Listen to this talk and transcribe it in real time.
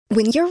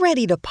When you're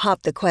ready to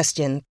pop the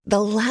question,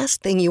 the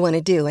last thing you want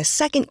to do is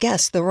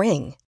second-guess the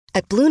ring.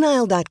 At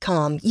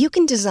BlueNile.com, you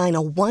can design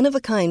a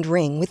one-of-a-kind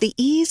ring with the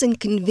ease and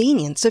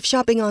convenience of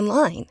shopping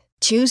online.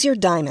 Choose your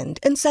diamond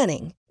and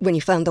setting. When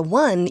you find the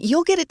one,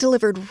 you'll get it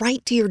delivered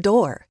right to your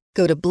door.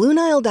 Go to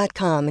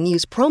BlueNile.com and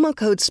use promo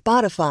code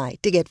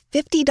SPOTIFY to get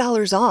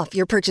 $50 off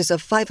your purchase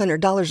of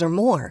 $500 or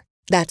more.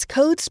 That's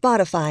code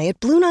SPOTIFY at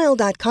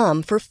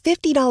BlueNile.com for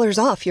 $50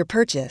 off your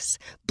purchase.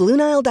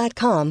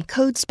 BlueNile.com,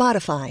 code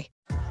SPOTIFY.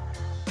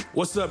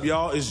 What's up,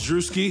 y'all? It's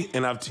Drewski,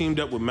 and I've teamed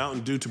up with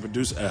Mountain Dew to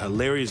produce a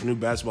hilarious new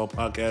basketball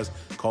podcast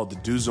called The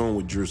Dew Zone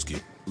with Drewski.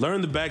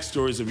 Learn the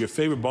backstories of your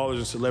favorite ballers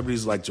and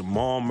celebrities like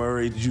Jamal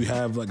Murray. Did you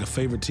have like a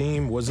favorite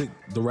team? Was it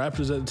the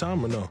Raptors at the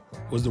time or no?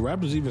 Was the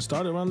Raptors even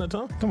started around that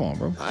time? Come on,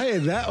 bro. I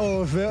ain't that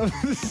old, fam.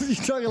 You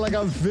talking like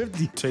I'm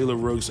 50. Taylor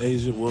Rooks,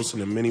 Asia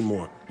Wilson, and many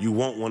more. You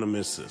won't want to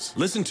miss this.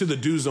 Listen to The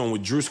Dew Zone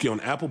with Drewski on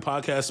Apple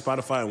Podcasts,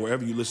 Spotify, and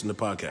wherever you listen to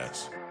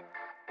podcasts.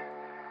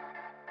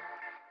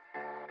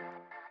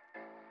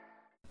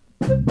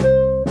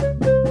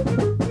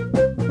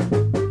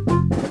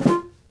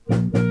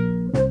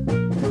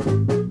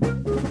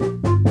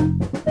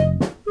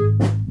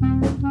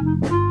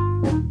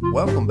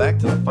 Welcome back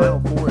to the Final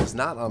Four is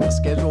not on the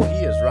schedule.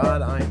 He is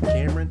Rod, I am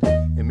Cameron,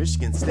 and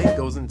Michigan State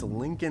goes into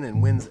Lincoln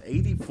and wins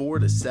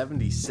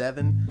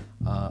 84-77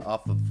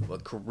 off of a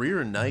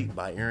career night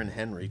by Aaron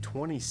Henry.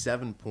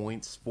 27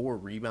 points, 4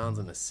 rebounds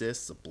and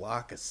assists, a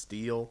block, a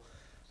steal,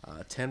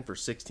 10 for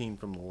 16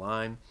 from the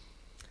line.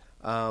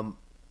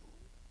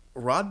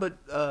 Rod, but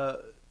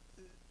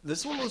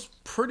this one was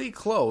pretty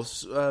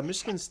close.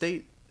 Michigan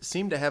State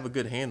seemed to have a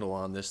good handle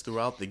on this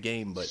throughout the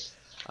game, but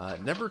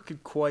never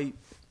could quite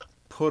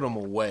put them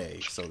away,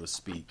 so to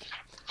speak.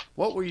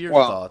 What were your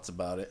thoughts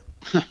about it?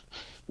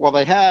 Well,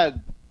 they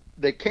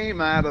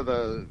came out of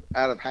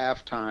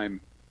halftime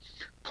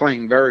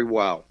playing very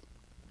well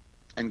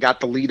and got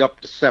the lead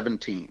up to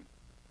 17.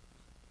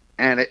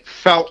 And it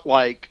felt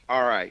like,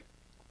 all right,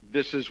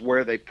 this is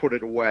where they put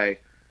it away.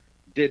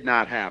 Did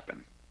not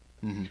happen.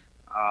 Mm-hmm.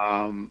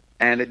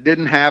 And it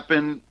didn't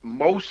happen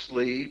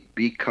mostly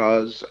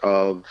because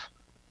of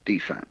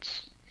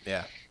defense.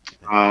 Yeah.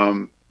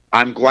 I'm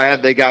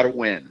glad they got a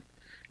win.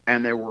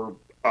 And there were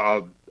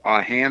a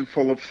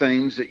handful of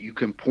things that you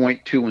can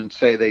point to and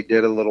say they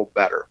did a little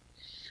better.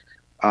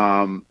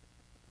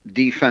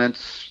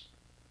 Defense,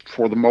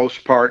 for the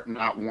most part,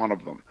 not one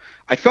of them.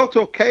 I felt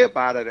okay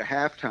about it at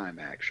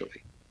halftime,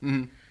 actually.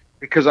 Mm-hmm.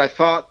 Because I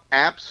thought,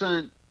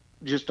 absent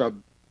just a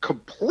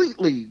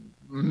completely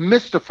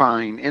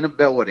mystifying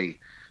inability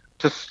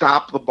to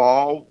stop the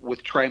ball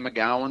with Trey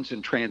McGowan's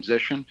in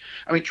transition.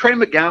 I mean, Trey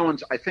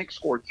McGowan's, I think,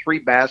 scored 3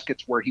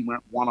 baskets where he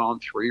went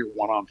 1-on-3 or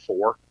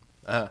 1-on-4.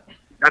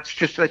 That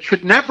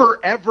should never,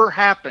 ever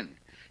happen.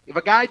 If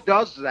a guy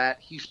does that,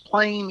 he's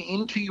playing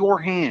into your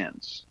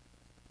hands.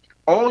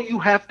 All you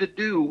have to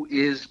do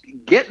is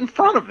get in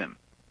front of him.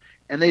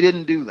 And they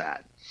didn't do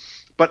that.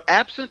 But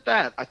absent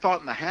that, I thought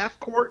in the half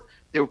court,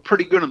 they were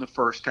pretty good in the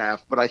first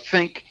half. But I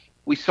think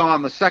we saw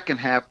in the second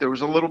half there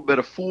was a little bit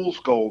of fool's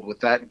gold with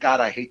that. God,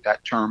 I hate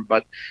that term,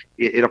 but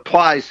it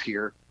applies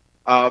here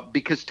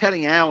because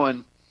Teddy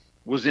Allen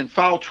was in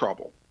foul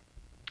trouble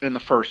in the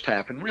first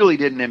half and really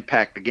didn't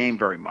impact the game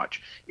very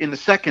much. In the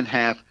second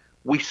half,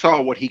 we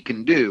saw what he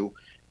can do,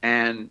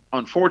 and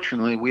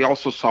unfortunately, we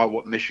also saw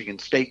what Michigan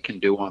State can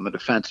do on the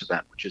defensive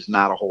end, which is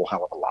not a whole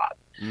hell of a lot.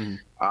 Mm.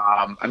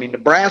 I mean,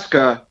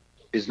 Nebraska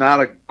is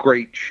not a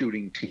great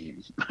shooting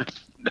team,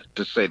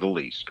 to say the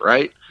least,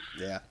 right?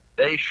 Yeah.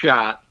 They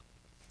shot,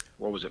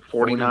 what was it,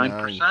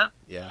 49%?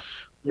 Yeah.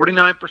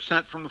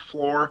 49% from the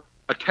floor.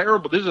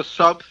 This is a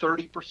sub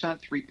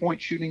 30%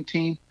 three-point shooting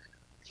team.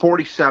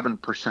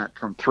 47%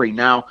 from 3.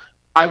 Now,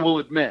 I will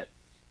admit,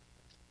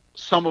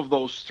 some of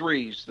those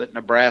threes that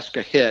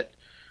Nebraska hit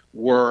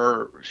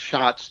were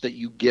shots that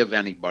you give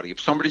anybody. If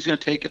somebody's going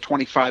to take a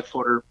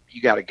 25-footer,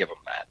 you got to give them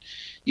that.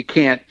 You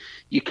can't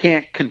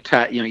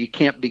contest. You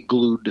can't be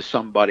glued to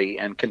somebody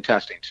and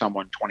contesting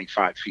someone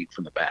 25 feet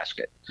from the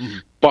basket. Mm-hmm.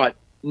 But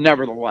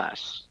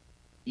nevertheless,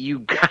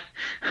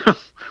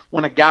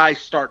 when a guy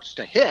starts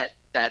to hit,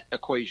 that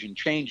equation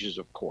changes,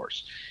 of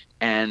course,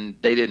 and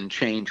they didn't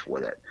change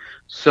with it.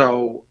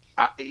 So,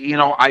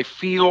 I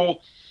feel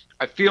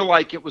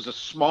like it was a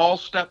small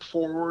step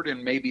forward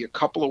in maybe a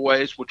couple of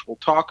ways, which we'll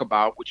talk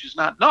about, which is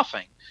not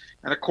nothing.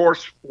 And of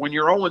course, when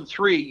you're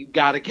 0-3, you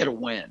got to get a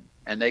win,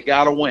 and they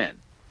got to win.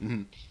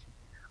 Mm-hmm.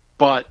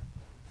 But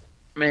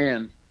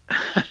man.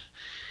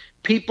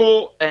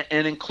 People,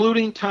 and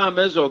including Tom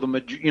Izzo,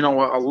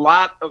 a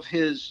lot of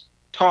his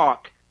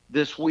talk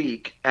this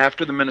week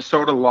after the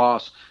Minnesota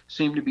loss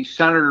seemed to be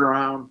centered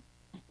around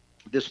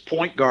this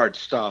point guard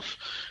stuff.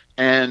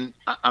 And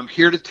I'm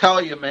here to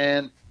tell you,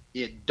 man,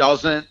 it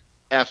doesn't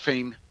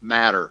effing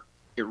matter.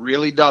 It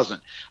really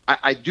doesn't.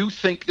 I do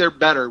think they're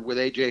better with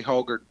A.J.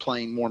 Hoggard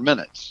playing more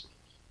minutes.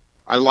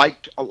 I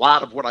liked a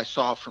lot of what I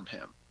saw from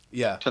him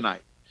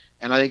tonight.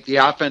 And I think the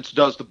offense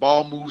does. The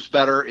ball moves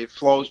better. It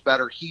flows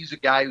better. He's a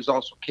guy who's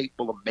also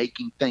capable of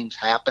making things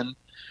happen.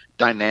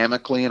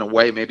 dynamically in a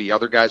way maybe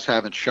other guys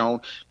haven't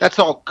shown. That's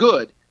all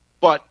good,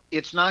 but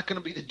it's not going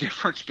to be the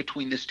difference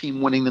between this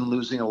team winning and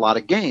losing a lot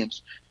of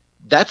games.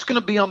 That's going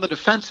to be on the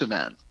defensive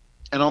end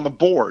and on the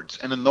boards.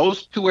 And in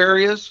those two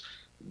areas,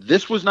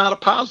 this was not a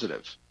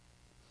positive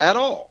at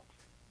all.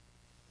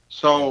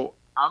 So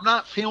I'm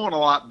not feeling a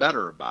lot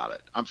better about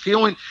it. I'm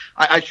feeling,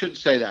 I shouldn't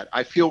say that.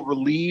 I feel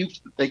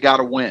relieved that they got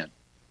a win.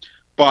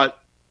 But,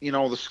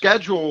 the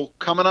schedule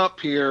coming up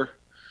here,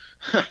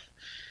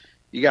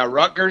 you got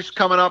Rutgers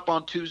coming up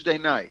on Tuesday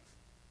night.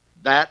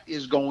 That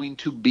is going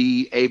to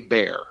be a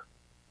bear,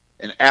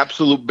 an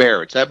absolute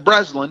bear. It's at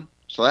Breslin,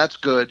 so that's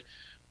good.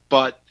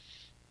 But,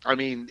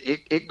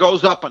 it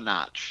goes up a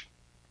notch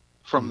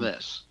from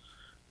this.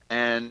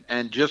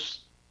 And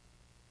just,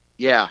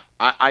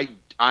 I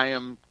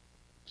am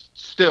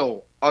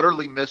still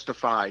utterly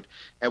mystified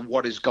at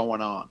what is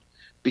going on,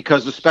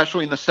 because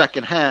especially in the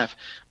second half,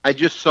 I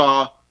just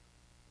saw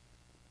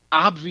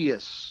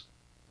obvious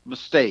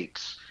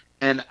mistakes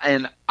and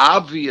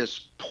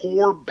obvious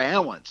poor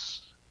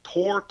balance,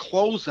 poor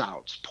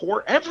closeouts,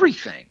 poor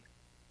everything.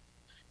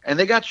 And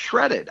they got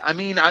shredded.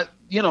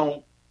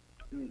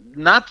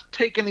 Not to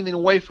take anything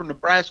away from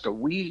Nebraska.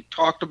 We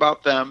talked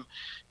about them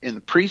in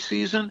the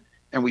preseason,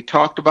 and we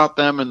talked about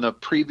them in the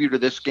preview to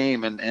this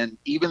game. And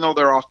even though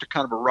they're off to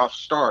kind of a rough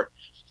start,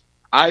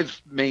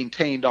 I've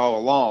maintained all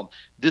along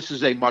this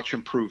is a much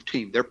improved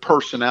team. Their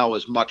personnel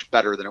is much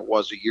better than it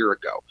was a year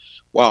ago.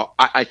 Well,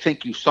 I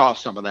think you saw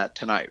some of that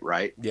tonight,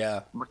 right?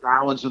 Yeah.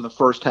 McGowan's in the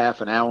first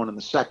half and Allen in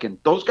the second.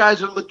 Those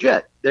guys are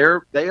legit.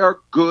 They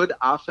are good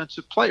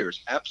offensive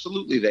players.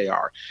 Absolutely they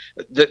are.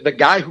 The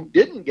guy who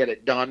didn't get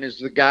it done is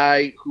the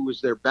guy who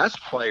is their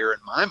best player in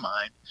my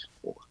mind,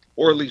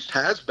 or at least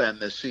has been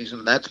this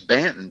season. That's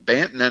Banton.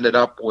 Banton ended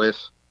up with,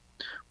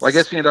 I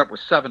guess he ended up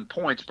with 7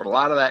 points, but a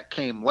lot of that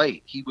came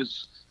late. He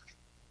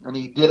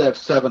did have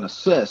 7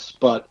 assists,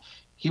 but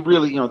he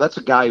really, that's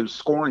a guy who's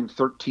scoring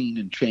 13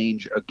 and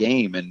change a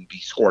game, and he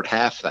scored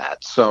half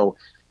that. So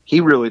he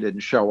really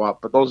didn't show up,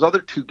 but those other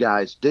two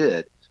guys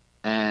did,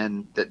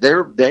 and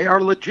they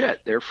are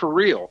legit. They're for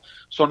real.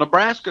 So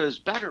Nebraska is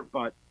better,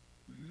 but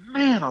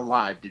man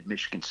alive, did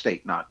Michigan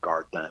State not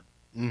guard them?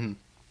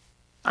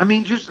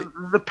 Mm-hmm. Just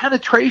the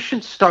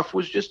penetration stuff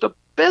was just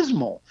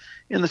abysmal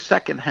in the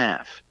second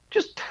half.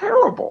 Just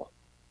terrible.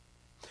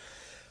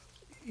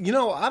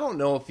 I don't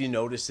know if you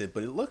noticed it,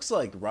 but it looks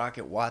like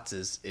Rocket Watts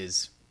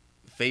is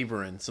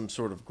favoring some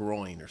sort of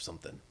groin or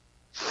something.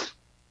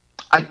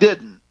 I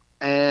didn't.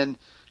 And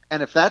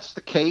if that's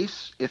the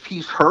case, if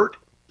he's hurt,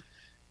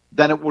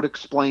 then it would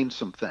explain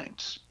some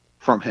things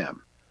from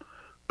him.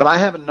 But I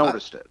haven't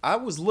noticed it. I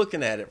was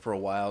looking at it for a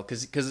while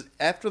because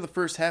after the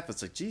first half,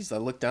 it's like, geez, I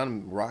looked down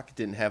and Rocket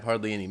didn't have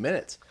hardly any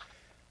minutes.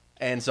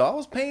 And so I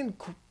was paying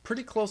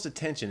pretty close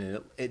attention,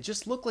 and it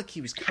just looked like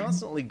he was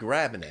constantly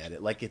grabbing at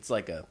it, like it's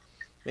like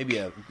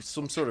maybe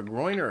some sort of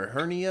groin or a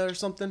hernia or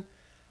something.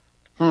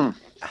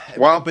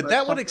 Well, but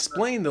that would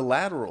explain the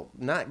lateral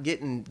not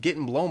getting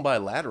blown by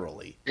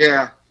laterally.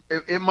 Yeah,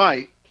 it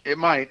might,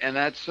 and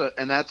that's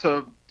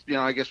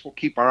I guess we'll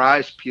keep our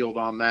eyes peeled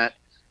on that.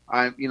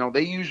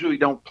 They usually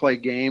don't play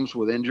games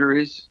with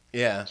injuries.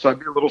 Yeah. So I'd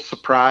be a little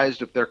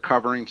surprised if they're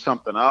covering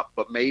something up,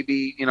 but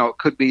maybe, it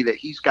could be that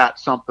he's got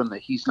something that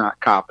he's not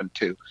copping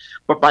to.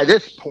 But by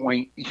this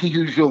point,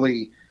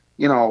 usually,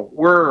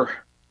 we're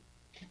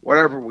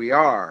whatever we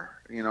are,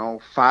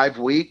 5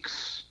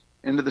 weeks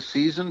into the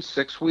season,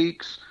 6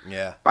 weeks.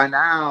 Yeah. By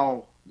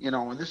now,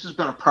 and this has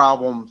been a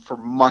problem for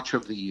much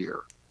of the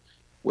year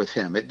with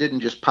him. It didn't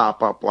just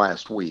pop up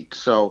last week.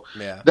 So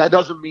that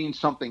doesn't mean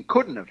something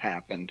couldn't have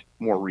happened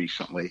more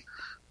recently.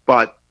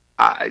 But,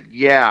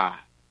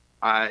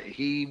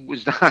 he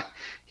was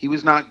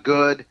not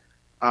good.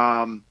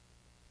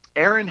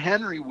 Aaron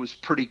Henry was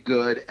pretty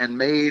good and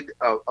made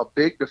a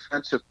big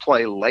defensive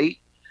play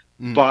late,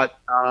 but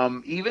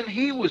even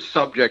he was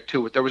subject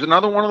to it. There was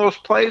another one of those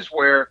plays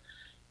where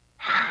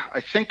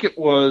I think it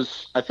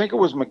was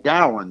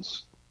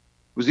McGowan's.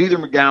 It was either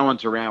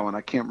McGowan's or Allen.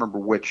 I can't remember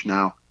which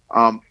now.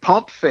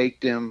 Pump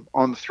faked him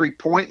on the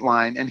 3-point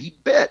line, and he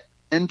bit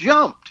and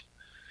jumped.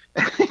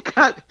 It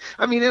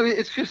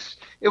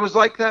was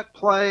like that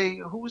play.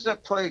 Who was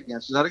that play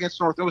against? Is that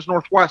against North? It was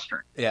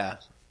Northwestern. Yeah.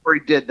 Where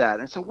he did that.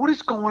 And so what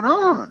is going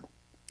on?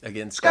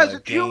 Against this guy's a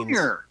Gaines.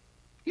 junior.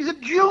 He's a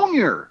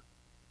junior.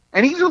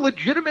 And he's a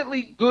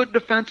legitimately good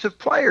defensive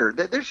player.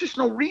 There's just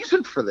no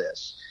reason for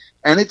this.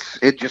 And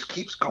it just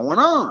keeps going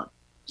on.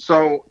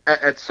 So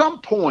at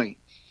some point,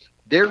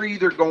 they're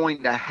either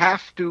going to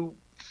have to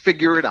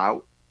figure it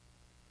out,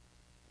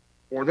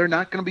 or they're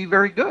not going to be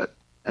very good.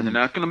 And they're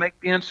not going to make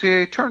the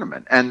NCAA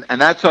tournament. And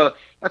that's a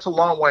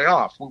long way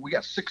off. We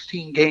got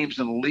 16 games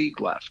in the league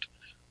left.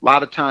 A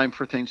lot of time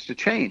for things to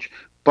change.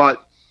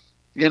 But,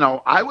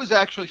 I was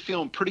actually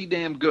feeling pretty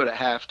damn good at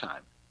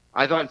halftime.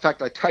 I thought, in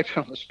fact, I typed it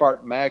on the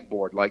Spartan Mag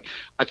board. Like,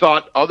 I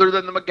thought other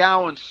than the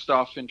McGowan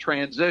stuff in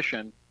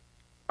transition,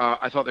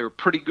 I thought they were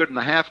pretty good in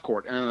the half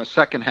court. And in the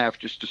second half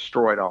just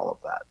destroyed all of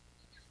that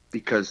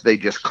because they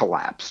just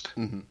collapsed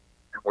and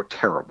were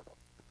terrible.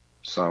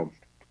 So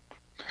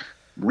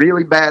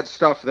really bad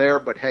stuff there,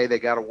 but hey, they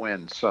got to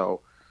win.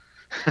 So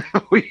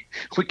we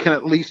can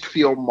at least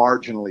feel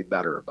marginally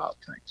better about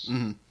things.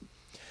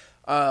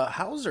 Mm-hmm.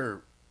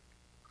 Hauser,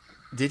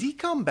 did he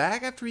come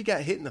back after he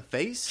got hit in the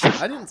face?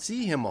 I didn't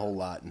see him a whole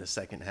lot in the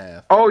second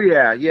half. Oh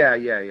yeah.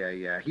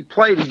 He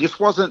played. He just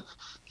wasn't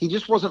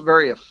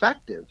very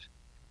effective.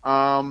 He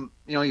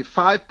had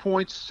 5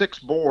 points, 6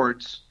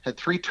 boards, had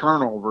 3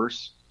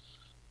 turnovers.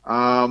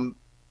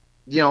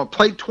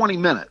 Played 20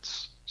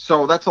 minutes.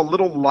 So that's a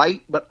little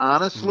light, but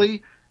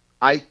honestly,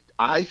 I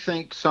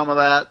think some of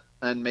that,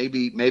 and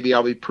maybe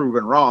I'll be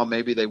proven wrong.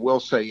 Maybe they will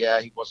say, yeah,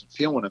 he wasn't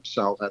feeling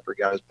himself after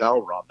he got his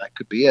bell rung. That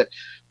could be it.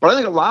 But I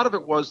think a lot of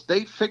it was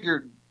they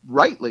figured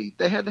rightly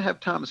they had to have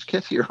Thomas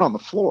Kithier on the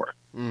floor.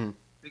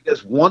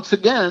 Because once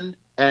again,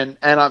 and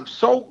I'm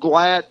so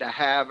glad to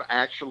have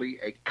actually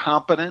a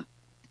competent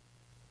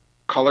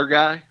color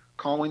guy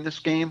calling this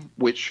game,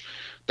 which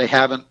they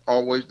don't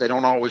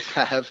always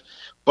have.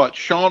 But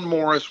Sean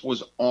Morris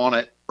was on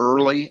it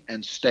early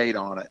and stayed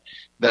on it.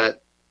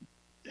 That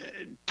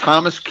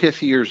Thomas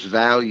Kithier's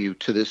value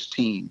to this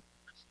team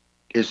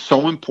is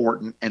so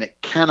important, and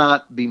it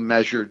cannot be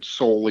measured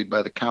solely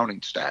by the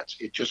counting stats.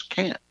 It just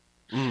can't.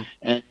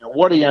 And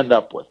what do you end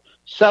up with?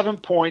 7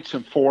 points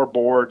and 4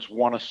 boards,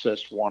 1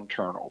 assist, 1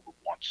 turnover,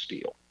 1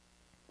 steal.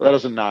 Well, that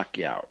doesn't knock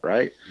you out,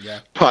 right? Yeah.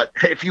 But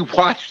if you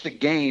watch the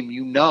game,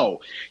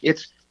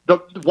 it's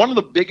one of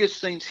the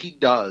biggest things he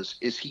does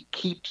is he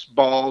keeps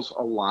balls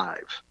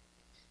alive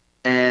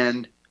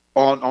and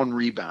on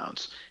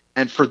rebounds.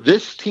 And for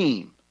this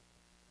team,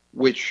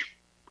 which,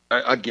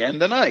 again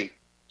tonight,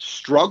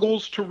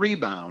 struggles to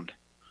rebound,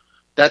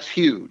 that's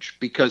huge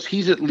because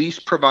he's at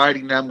least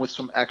providing them with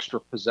some extra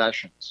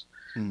possessions.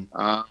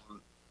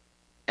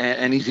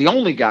 And he's the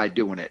only guy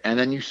doing it. And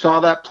then you saw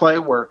that play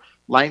where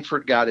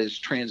Langford got his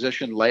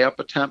transition layup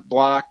attempt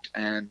blocked,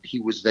 and he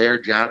was there,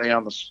 Johnny,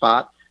 on the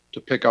spot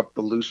to pick up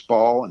the loose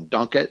ball and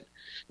dunk it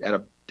at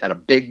a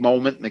big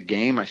moment in the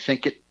game. I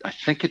think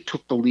it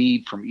took the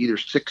lead from either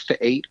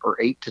 6-8 or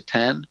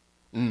 8-10.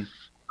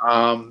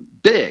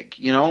 Big,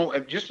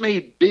 it just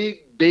made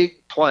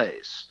big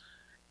plays,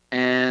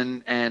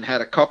 and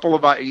had a couple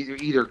of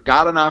either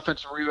got an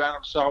offensive rebound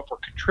himself or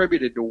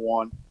contributed to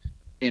one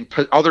in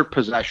other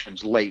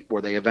possessions late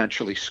where they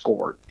eventually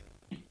scored.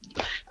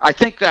 I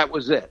think that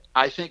was it.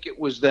 I think it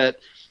was that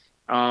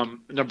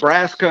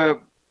Nebraska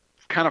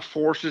kind of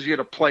forces you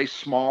to play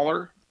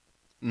smaller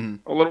a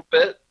little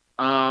bit.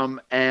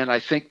 And I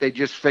think they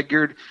just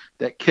figured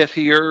that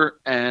Kithier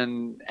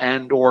and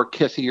or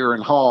Kithier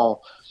and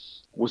Hall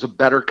was a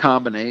better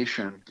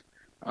combination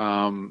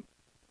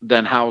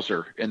than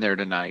Hauser in there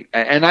tonight.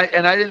 And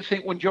I didn't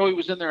think when Joey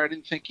was in there, I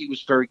didn't think he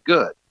was very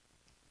good.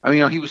 I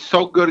mean, he was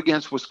so good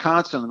against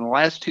Wisconsin in the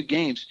last 2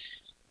 games.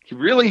 He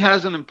really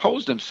hasn't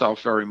imposed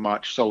himself very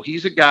much. So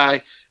he's a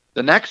guy,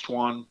 the next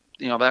one,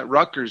 that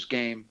Rutgers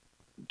game,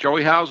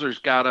 Joey Hauser's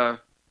gotta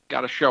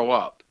show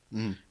up.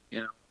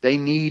 They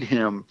need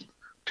him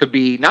to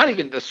be, not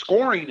even the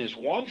scoring is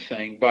one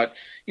thing, but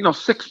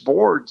 6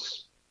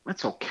 boards,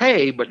 that's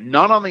okay, but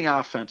none on the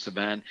offensive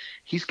end.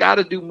 He's got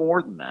to do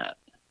more than that.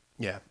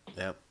 Yeah.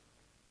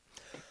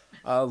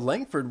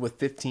 Langford with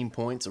 15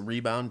 points, a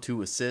rebound,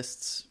 2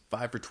 assists,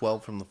 5 for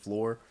 12 from the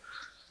floor.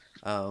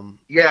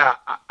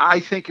 I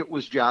think it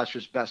was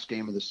Josh's best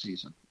game of the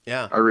season.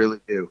 Yeah, I really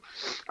do.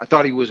 I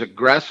thought he was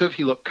aggressive.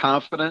 He looked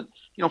confident.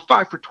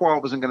 5 for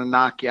 12 isn't going to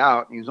knock you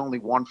out. He was only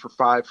 1 for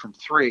 5 from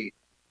 3,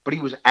 but he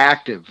was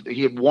active.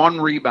 He had 1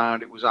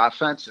 rebound. It was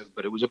offensive,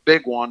 but it was a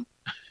big one.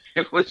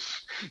 It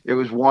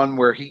was one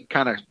where he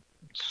kind of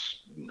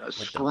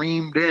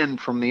screamed in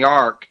from the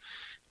arc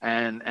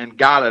and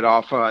got it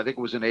off. I think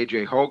it was an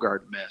AJ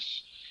Hogarth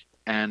miss,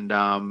 and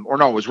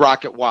it was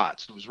Rocket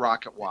Watts.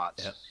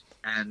 Yep.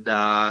 And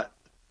on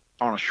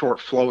a short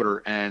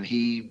floater, and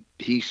he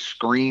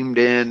screamed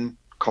in,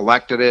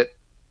 collected it,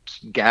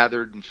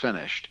 gathered, and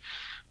finished.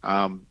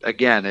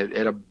 Again,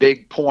 at a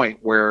big point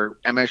where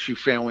MSU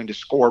failing to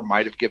score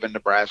might have given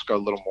Nebraska a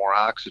little more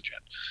oxygen.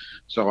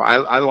 So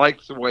I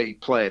liked the way he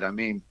played. I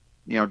mean,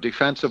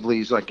 defensively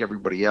he's like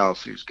everybody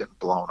else. He was getting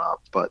blown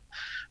up, but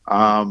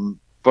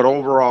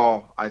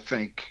overall, I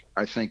think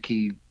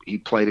he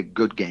played a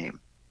good game.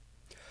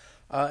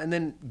 And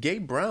then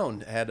Gabe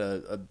Brown had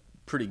a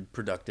pretty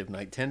productive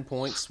night. 10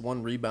 points,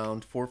 1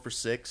 rebound, 4 for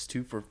 6,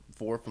 2 for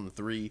 4 from the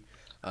 3,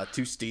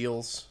 2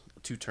 steals,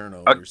 2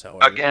 turnovers.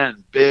 However,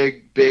 again,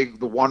 big.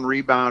 The 1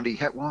 rebound he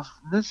had. Well,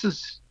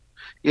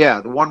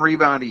 the 1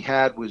 rebound he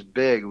had was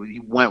big. He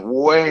went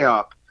way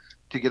up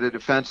to get a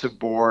defensive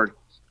board,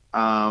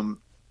 and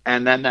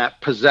then that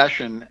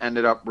possession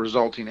ended up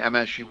resulting in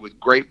MSU with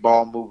great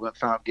ball movement.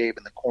 Found Gabe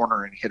in the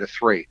corner and hit a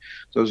 3.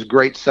 So it was a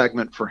great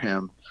segment for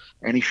him.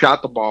 And he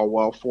shot the ball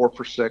well, 4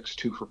 for 6,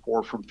 2 for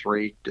 4 from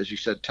 3, as you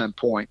said, 10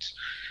 points.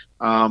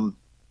 But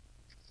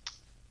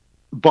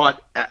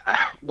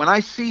when I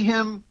see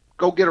him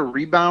go get a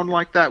rebound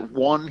like that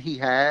one he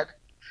had,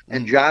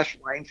 and Josh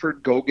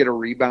Langford go get a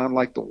rebound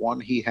like the one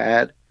he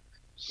had,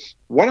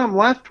 what I'm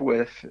left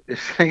with is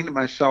saying to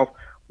myself,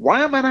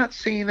 Why am I not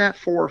seeing that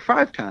 4 or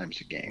 5 times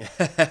a game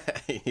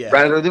Yeah.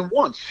 rather than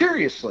once?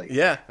 Seriously.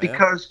 Yeah.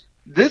 Because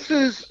this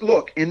is,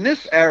 look, in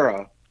this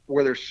era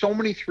where there's so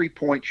many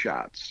 3-point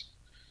shots,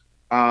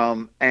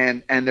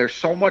 and there's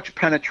so much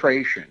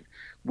penetration,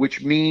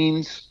 which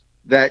means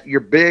that your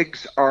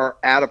bigs are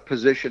out of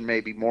position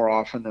maybe more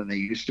often than they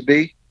used to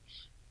be,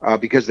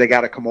 because they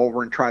got to come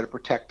over and try to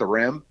protect the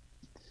rim.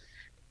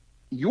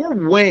 Your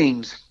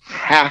wings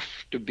have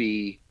to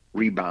be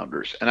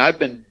rebounders. And I've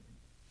been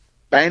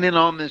banging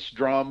on this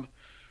drum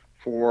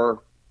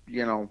for,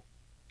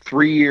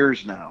 3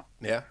 years now.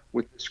 Yeah.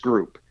 With this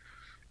group.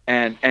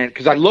 And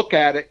because I look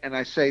at it and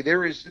I say,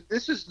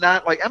 this is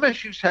not like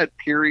MSU's had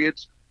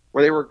periods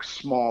where they were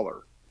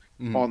smaller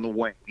on the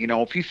wing.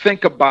 If you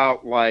think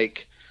about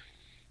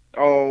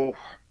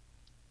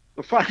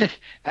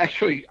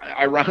actually,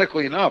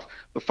 ironically enough,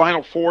 the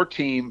Final Four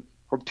team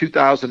from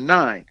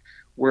 2009,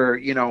 where,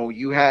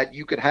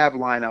 you could have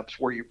lineups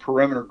where your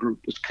perimeter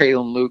group was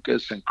Kalen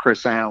Lucas and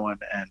Chris Allen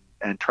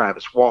and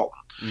Travis Walton.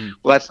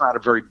 Well, that's not a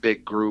very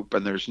big group,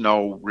 and there's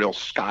no real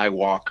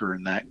Skywalker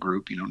in that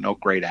group, no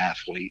great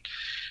athlete,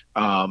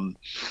 in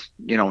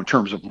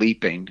terms of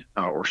leaping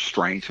or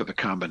strength or the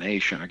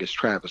combination. I guess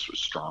Travis was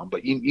strong,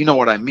 but you know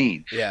what I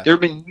mean. Yeah. There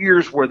have been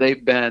years where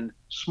they've been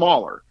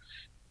smaller.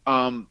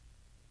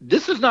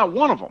 This is not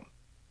one of them.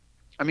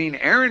 I mean,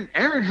 Aaron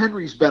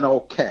Henry's been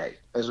okay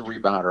as a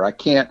rebounder. I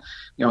can't,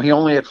 he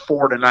only had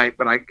 4 tonight,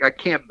 but I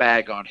can't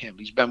bag on him.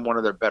 He's been one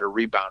of their better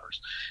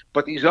rebounders.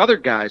 But these other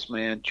guys,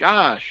 man,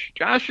 Josh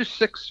is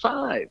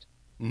 6'5".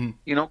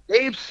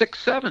 Gabe's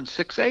 6'7",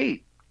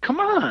 6'8". Come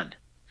on.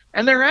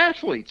 And they're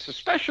athletes,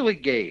 especially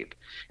Gabe.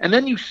 And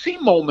then you see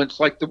moments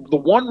like the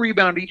one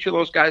rebound each of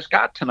those guys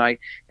got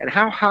tonight and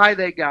how high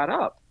they got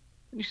up.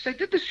 And you say,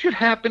 this should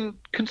happen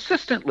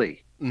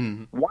consistently.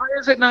 Why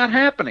is it not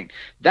happening?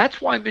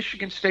 That's why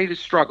Michigan State is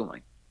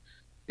struggling.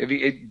 If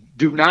you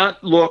do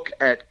not look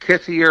at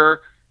Kithier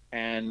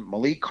and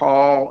Malik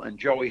Hall and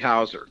Joey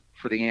Hauser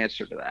for the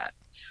answer to that.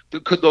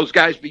 Could those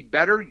guys be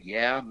better?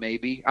 Yeah,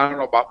 maybe. I don't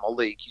know about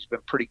Malik. He's been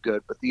pretty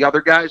good. But the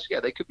other guys, yeah,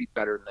 they could be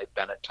better than they've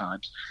been at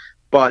times.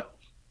 But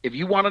if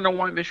you want to know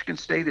why Michigan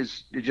State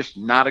is just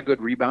not a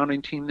good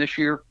rebounding team this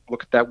year,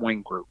 look at that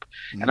wing group.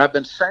 And I've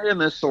been saying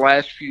this the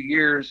last few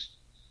years,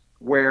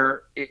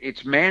 where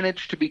it's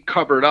managed to be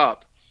covered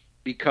up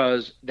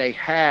because they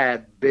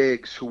had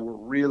bigs who were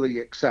really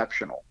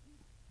exceptional.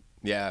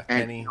 Yeah,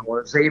 and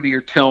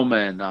Xavier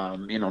Tillman,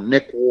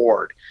 Nick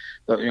Ward,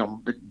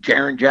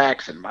 Jaren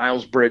Jackson,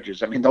 Miles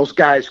Bridges. I mean, those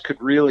guys could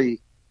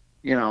really,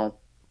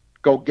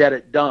 go get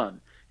it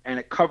done, and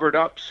it covered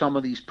up some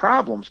of these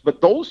problems. But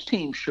those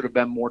teams should have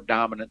been more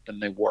dominant than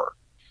they were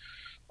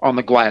on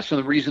the glass, and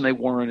the reason they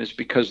weren't is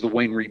because the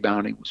wing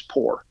rebounding was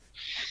poor.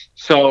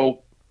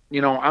 So,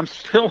 I'm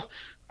still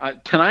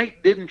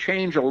tonight didn't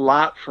change a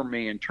lot for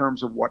me in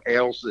terms of what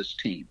ails this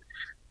team.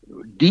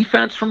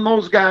 Defense from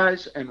those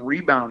guys and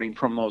rebounding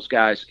from those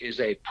guys is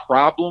a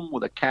problem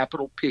with a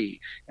capital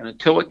P. And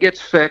until it gets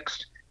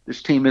fixed,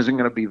 this team isn't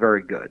going to be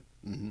very good.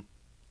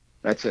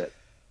 That's it.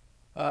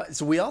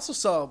 So we also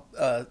saw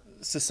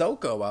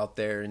Sissoko out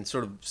there in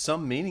sort of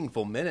some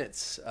meaningful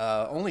minutes.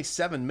 Only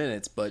 7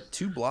 minutes, but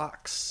 2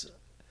 blocks.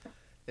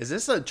 Is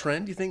this a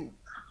trend you think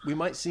we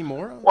might see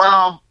more of?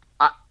 Well,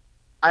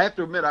 I have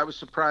to admit, I was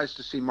surprised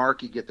to see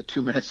Markey get the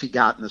 2 minutes he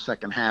got in the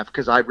second half,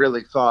 because I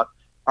really thought,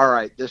 all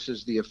right, this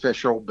is the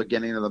official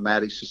beginning of the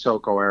Matty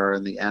Sissoko era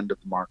and the end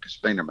of the Marcus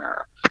Bingham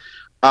era.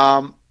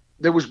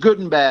 There was good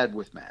and bad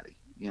with Matty.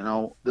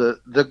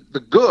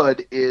 The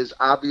good is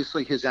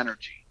obviously his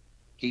energy.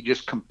 He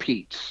just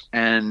competes,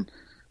 and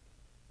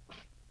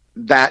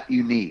that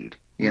you need.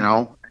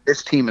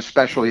 This team,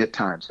 especially at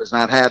times, has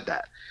not had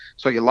that.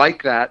 So you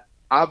like that.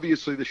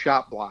 Obviously, the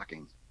shot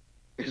blocking.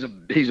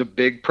 He's a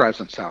big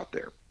presence out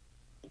there.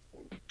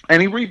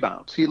 And he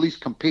rebounds. He at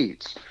least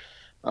competes.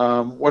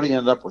 What did he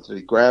end up with? Did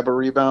he grab a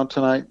rebound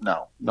tonight?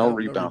 No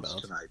rebounds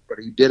tonight. But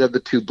he did have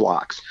the 2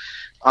 blocks.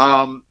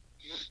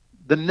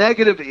 The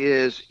negative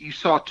is you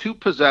saw 2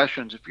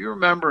 possessions. If you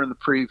remember in the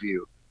preview,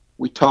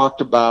 we talked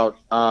about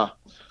Uwe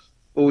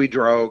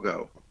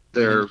Drogo,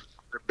 their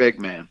big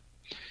man.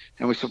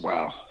 And we said,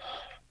 well,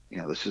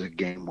 this is a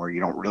game where you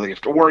don't really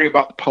have to worry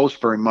about the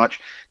post very much.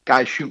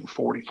 Guys shooting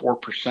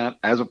 44%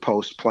 as a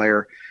post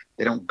player.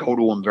 They don't go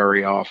to him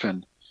very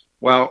often.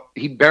 Well,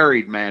 he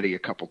buried Matty a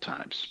couple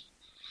times.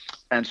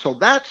 And so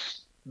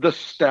that's the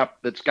step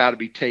that's got to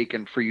be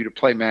taken for you to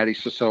play Matty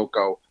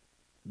Sissoko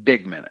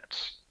big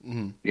minutes,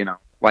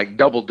 like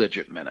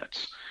double-digit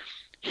minutes.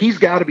 He's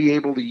got to be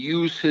able to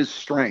use his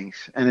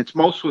strength, and it's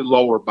mostly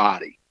lower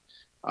body.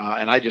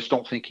 And I just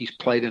don't think he's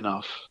played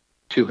enough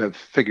to have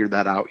figured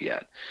that out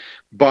yet.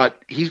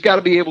 But he's got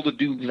to be able to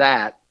do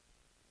that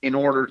in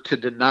order to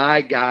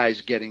deny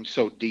guys getting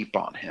so deep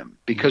on him.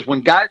 Because when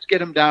guys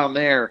get him down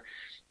there,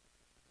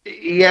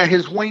 yeah,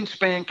 his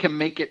wingspan can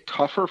make it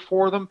tougher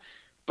for them,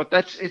 but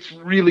it's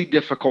really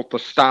difficult to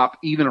stop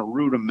even a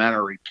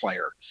rudimentary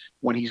player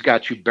when he's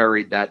got you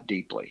buried that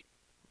deeply.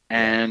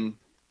 And,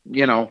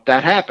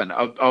 that happened.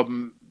 A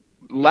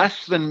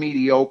less than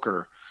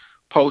mediocre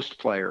post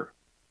player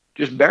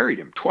just buried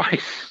him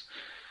twice.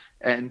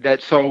 And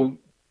that, so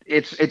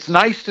it's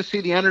nice to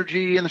see the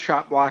energy and the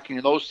shot blocking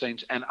and those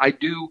things. And I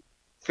do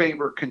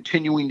favor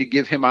continuing to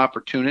give him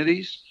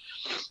opportunities,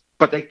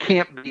 but they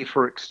can't be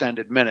for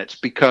extended minutes,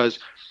 because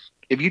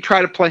if you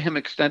try to play him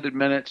extended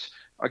minutes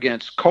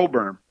against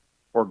Coburn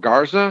or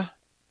Garza,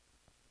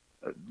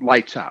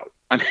 lights out.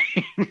 I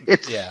mean,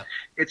 it's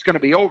going to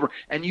be over.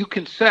 And you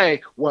can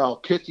say,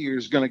 well, Kithier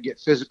is going to get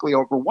physically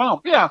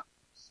overwhelmed. Yeah,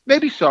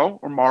 maybe so.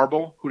 Or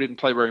Marble, who didn't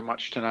play very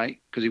much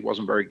tonight because he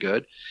wasn't very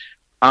good.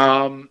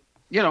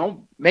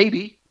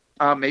 Maybe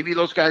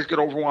those guys get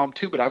overwhelmed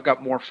too, but I've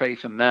got more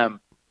faith in them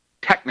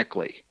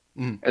technically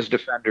as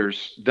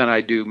defenders than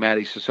I do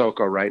Matty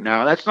Sissoko right now.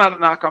 And that's not a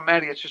knock on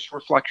Matty. It's just a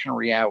reflection of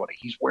reality.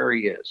 He's where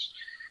he is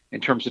in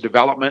terms of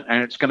development,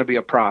 and it's going to be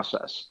a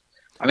process.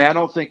 I mean, I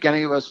don't think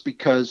any of us,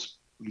 because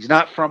he's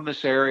not from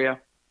this area.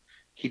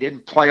 He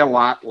didn't play a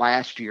lot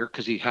last year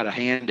because he had a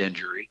hand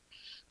injury.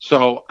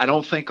 So I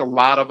don't think a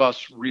lot of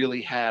us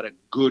really had a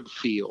good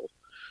feel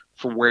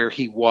for where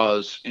he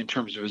was in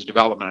terms of his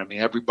development. I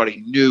mean,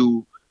 everybody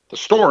knew the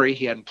story.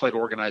 He hadn't played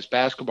organized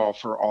basketball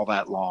for all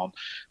that long,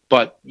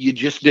 but you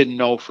just didn't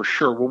know for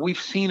sure. Well, we've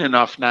seen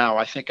enough now.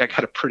 I think I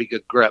got a pretty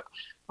good grip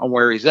on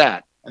where he's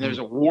at. And there's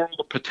a world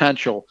of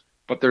potential,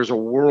 but there's a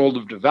world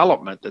of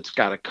development that's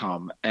got to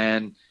come.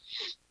 And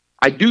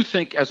I do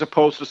think, as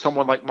opposed to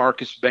someone like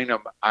Marcus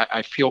Bingham,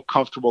 I feel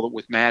comfortable that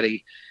with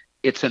Matty,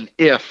 it's an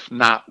if,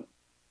 not,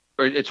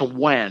 or it's a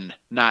when,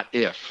 not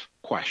if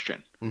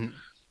question. Mm-hmm.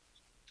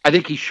 I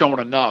think he's shown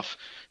enough.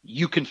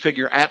 You can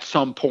figure at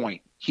some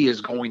point he is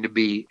going to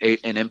be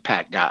an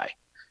impact guy,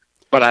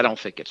 but I don't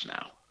think it's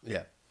now.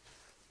 Yeah.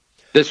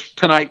 This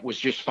tonight was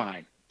just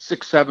fine.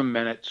 6-7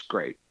 minutes,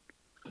 great.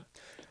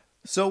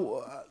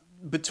 So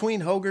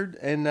between Hogard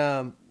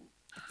and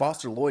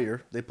Foster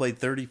Lawyer, they played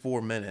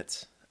 34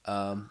 minutes.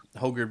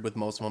 Hogard with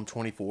most of them,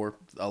 24,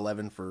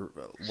 11 for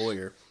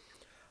Lawyer.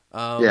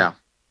 Yeah.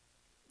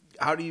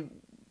 How do you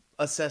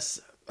assess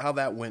how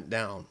that went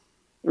down?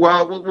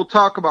 Well, we'll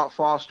talk about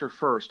Foster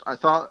first. I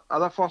thought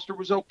Foster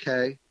was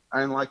okay. I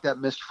didn't like that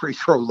missed free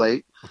throw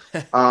late.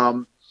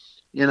 The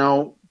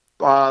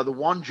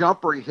one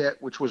jumper he hit,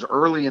 which was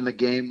early in the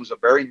game, was a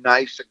very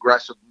nice,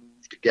 aggressive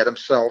move to get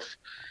himself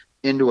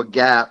into a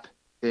gap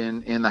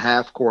in the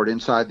half court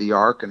inside the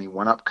arc, and he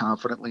went up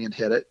confidently and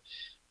hit it.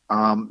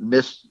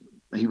 Missed.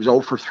 He was 0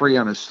 for 3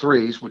 on his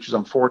threes, which is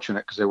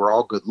unfortunate because they were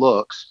all good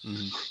looks.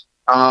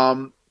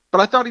 Mm-hmm.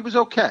 But I thought he was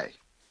okay.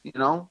 It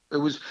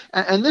was,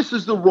 and this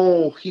is the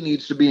role he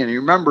needs to be in. You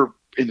remember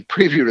in the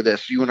preview to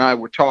this, you and I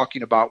were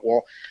talking about,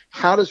 well,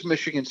 how does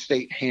Michigan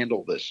State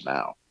handle this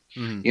now?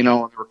 Mm-hmm.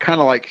 There were kind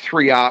of like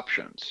three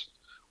options.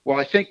 Well,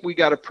 I think we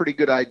got a pretty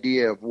good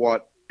idea of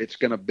what it's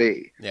going to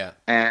be. Yeah.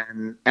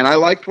 And I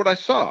liked what I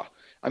saw.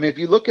 I mean, if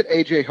you look at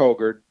A.J.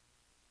 Hogard,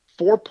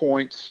 4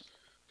 points,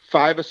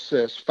 5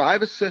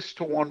 assists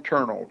to 1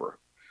 turnover,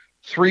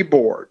 3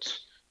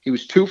 boards. He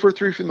was 2 for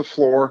 3 from the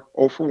floor,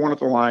 0 for 1 at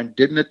the line,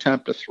 didn't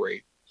attempt a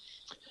 3.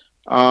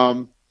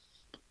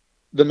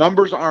 The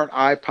numbers aren't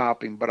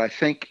eye-popping, but I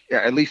think,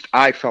 at least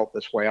I felt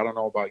this way. I don't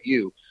know about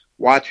you.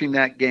 Watching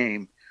that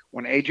game,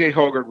 when A.J.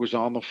 Hogard was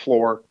on the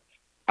floor,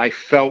 I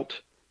felt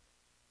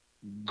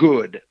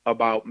good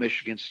about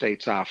Michigan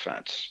State's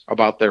offense,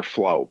 about their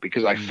flow,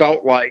 because I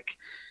felt like,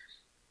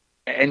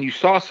 and you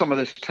saw some of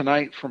this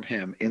tonight from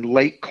him, in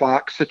late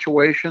clock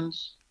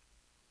situations,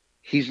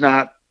 he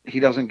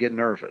doesn't get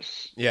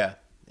nervous. Yeah.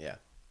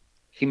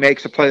 He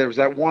makes a play. There was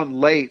that one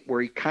late where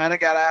he kind of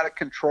got out of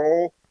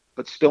control,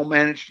 but still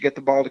managed to get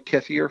the ball to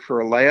Kithier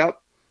for a layup.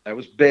 That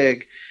was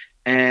big.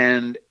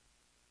 And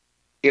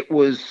it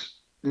was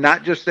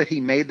not just that he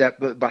made that,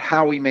 but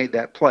how he made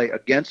that play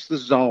against the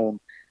zone,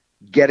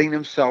 getting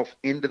himself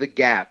into the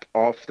gap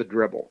off the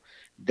dribble.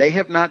 They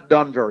have not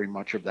done very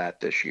much of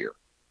that this year.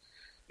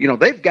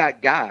 They've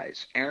got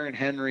guys, Aaron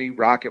Henry,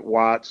 Rocket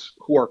Watts,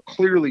 who are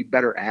clearly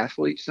better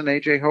athletes than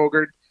A.J.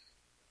 Hogard,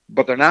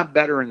 but they're not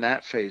better in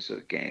that phase of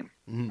the game.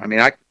 Mm-hmm. I mean,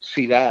 I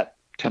see that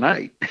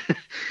tonight.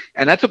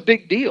 And that's a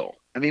big deal.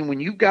 I mean, when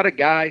you've got a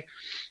guy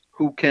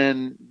who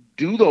can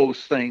do those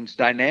things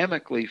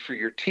dynamically for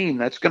your team,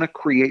 that's going to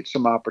create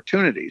some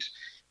opportunities.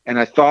 And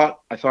I thought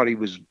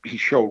he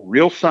showed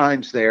real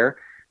signs there.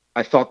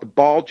 I thought the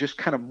ball just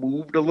kind of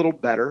moved a little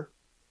better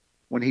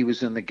when he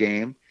was in the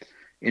game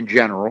in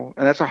general.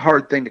 And that's a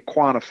hard thing to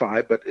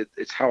quantify, but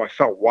it's how I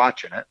felt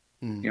watching it.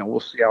 Mm. We'll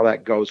see how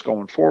that goes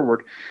going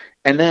forward.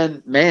 And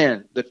then,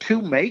 man, the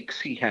 2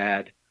 makes he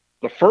had,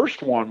 the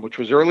first one, which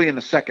was early in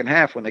the second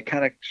half when they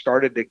kind of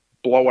started to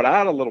blow it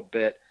out a little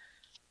bit,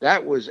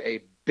 that was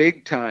a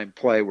big-time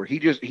play where he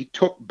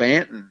took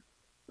Banton,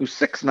 who's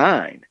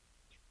 6'9",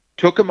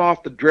 took him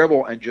off the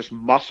dribble and just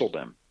muscled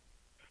him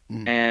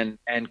and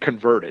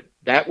converted.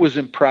 That was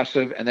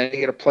impressive. And then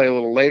he had a play a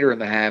little later in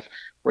the half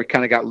where he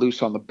kind of got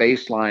loose on the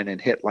baseline and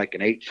hit like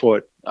an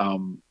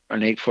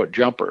 8-foot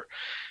jumper.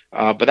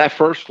 But that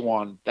first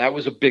one, that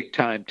was a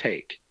big-time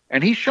take.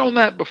 And he's shown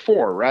that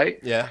before, right?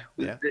 Yeah.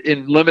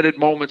 In limited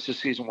moments this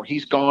season where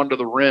he's gone to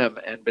the rim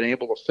and been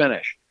able to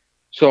finish.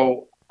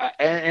 So,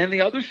 and the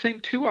other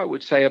thing, too, I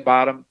would say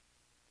about him,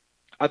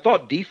 I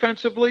thought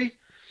defensively,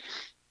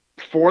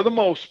 for the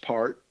most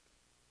part,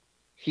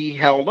 he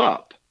held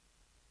up.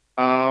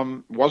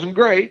 Wasn't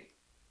great,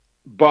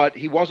 but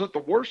he wasn't the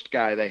worst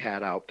guy they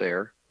had out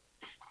there.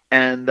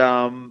 And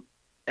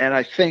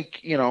I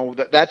think,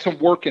 that's a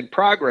work in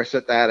progress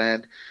at that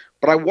end.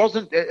 But I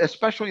wasn't,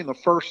 especially in the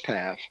first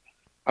half,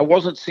 I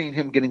wasn't seeing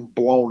him getting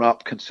blown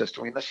up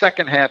consistently. In the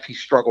second half, he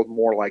struggled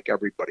more like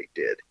everybody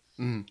did.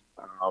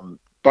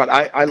 But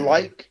I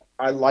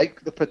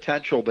like the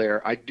potential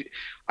there.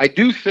 I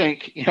do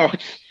think,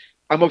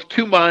 I'm of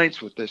two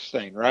minds with this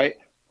thing, right?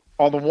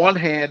 On the one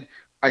hand,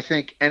 I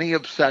think any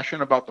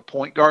obsession about the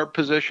point guard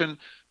position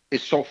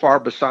is so far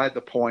beside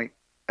the point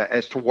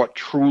as to what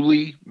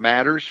truly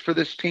matters for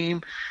this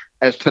team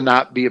as to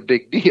not be a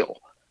big deal.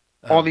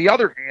 On the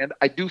other hand,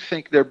 I do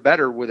think they're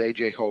better with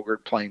A.J.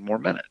 Hoggard playing more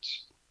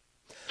minutes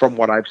from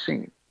what I've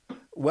seen.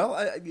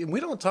 Well, we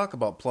don't talk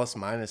about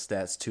plus-minus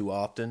stats too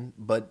often,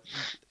 but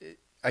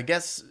I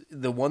guess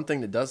the one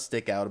thing that does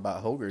stick out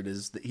about Hoggard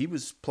is that he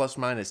was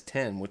plus-minus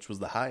 10, which was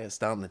the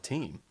highest on the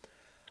team.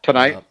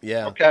 Tonight?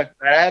 Yeah. Okay.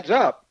 That adds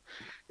up.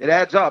 It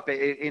adds up.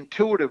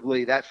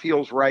 Intuitively, that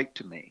feels right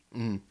to me.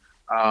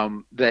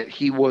 That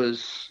he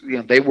was,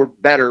 they were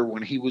better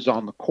when he was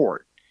on the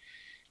court.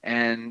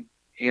 And,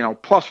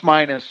 plus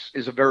minus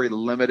is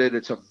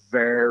it's a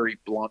very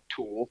blunt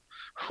tool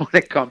when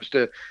it comes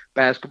to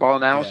basketball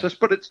analysis,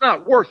 but it's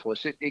not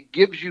worthless. It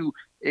gives you,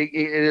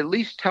 it at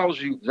least tells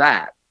you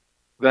that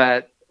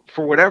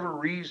for whatever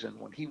reason,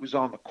 when he was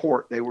on the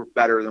court, they were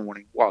better than when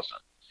he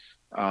wasn't.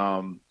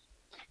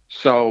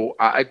 So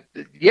and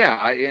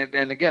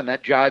again,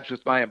 that jives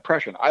with my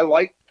impression. I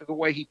liked the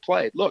way he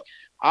played. Look,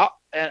 I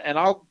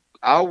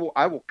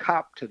will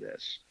cop to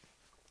this.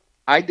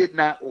 I did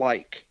not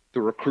like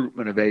the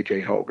recruitment of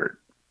A.J. Hoggard.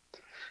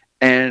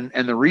 And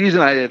the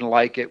reason I didn't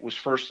like it was,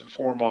 first and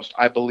foremost,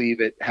 I believe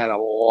it had a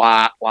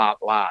lot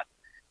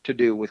to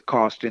do with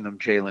costing them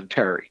Jalen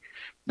Terry.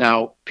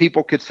 Now,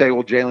 people could say,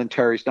 well, Jalen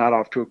Terry's not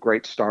off to a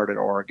great start at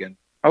Oregon.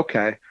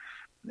 Okay.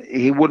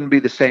 He wouldn't be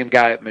the same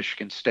guy at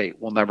Michigan State.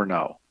 We'll never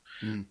know.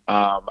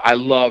 I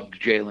loved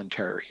Jalen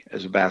Terry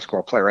as a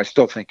basketball player. I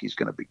still think he's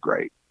going to be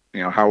great,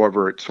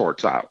 however it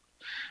sorts out.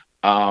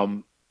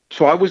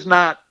 So I was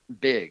not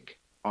big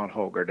on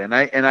Hoggard, and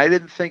I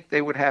didn't think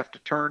they would have to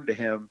turn to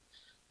him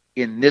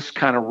in this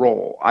kind of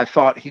role. I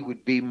thought he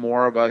would be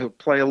more of he'll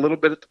play a little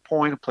bit at the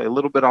point, play a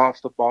little bit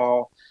off the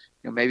ball,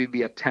 maybe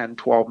be a 10,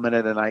 12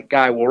 minute a night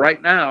guy. Well,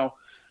 right now,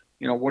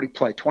 what he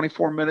play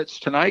 24 minutes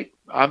tonight.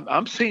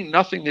 I'm seeing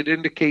nothing that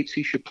indicates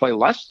he should play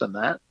less than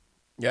that.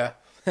 Yeah.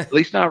 At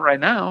least not right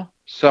now.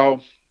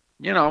 So,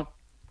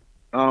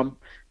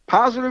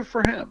 positive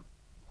for him.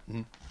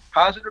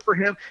 Positive for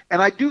him.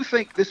 And I do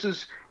think this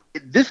is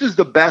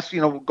the best,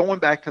 going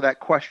back to that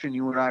question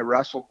you and I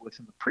wrestled with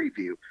in the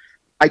preview,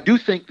 I do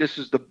think this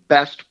is the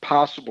best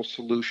possible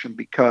solution,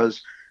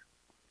 because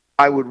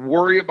I would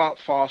worry about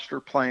Foster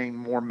playing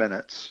more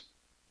minutes.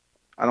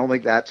 I don't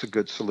think that's a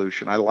good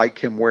solution. I like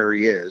him where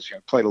he is.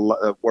 Played what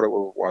it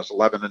was,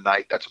 11 a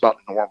night. That's about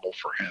normal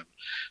for him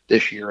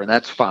this year, and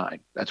that's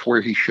fine. That's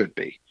where he should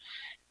be.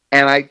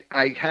 And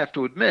I have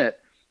to admit,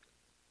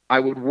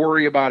 I would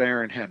worry about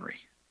Aaron Henry.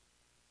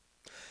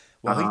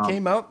 Well, he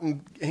came out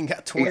and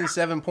got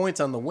 27 points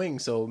on the wing,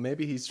 so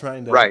maybe he's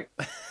trying to... Right.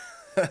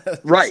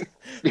 Right.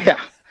 Yeah.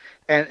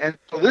 And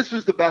so this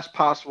is the best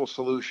possible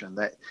solution,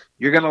 that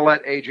you're going to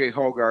let A.J.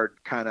 Hoggard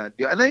kind of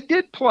do. And they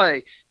did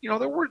play.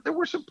 There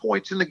were some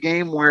points in the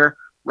game where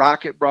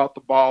Rocket brought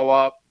the ball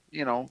up.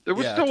 There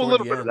was still a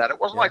little bit of that.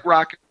 It wasn't like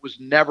Rocket was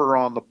never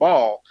on the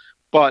ball.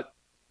 But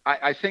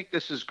I think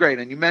this is great.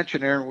 And you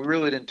mentioned Aaron. We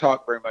really didn't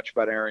talk very much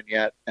about Aaron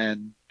yet.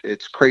 And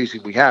it's crazy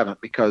we haven't,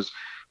 because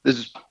this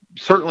is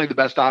certainly the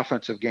best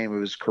offensive game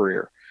of his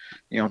career.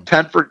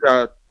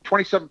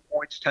 27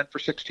 points, 10 for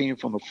 16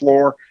 from the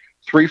floor,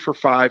 3 for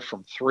 5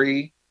 from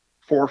 3,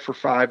 4 for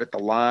 5 at the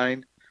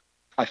line.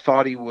 I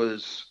thought he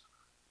was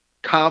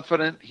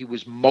confident. He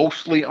was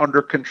mostly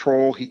under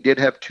control. He did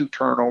have 2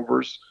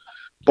 turnovers,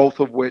 both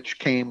of which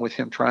came with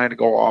him trying to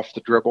go off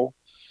the dribble.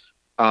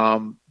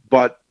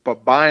 But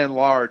by and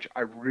large,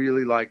 I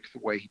really liked the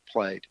way he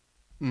played.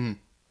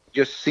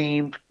 Just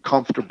seemed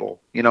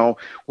comfortable,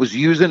 was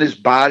using his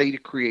body to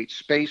create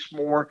space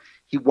more.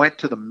 He went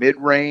to the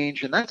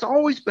mid-range, and that's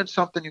always been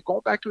something. You go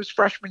back to his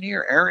freshman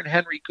year, Aaron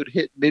Henry could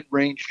hit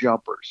mid-range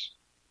jumpers,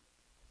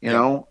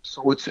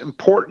 So it's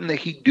important that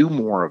he do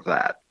more of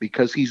that,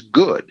 because he's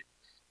good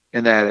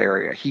in that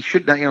area. He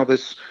should,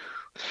 this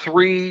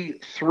three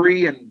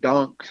and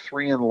dunk,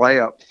 3 and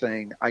layup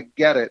thing, I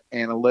get it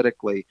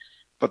analytically,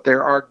 but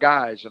there are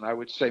guys, and I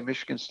would say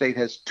Michigan State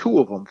has 2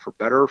 of them, for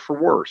better or for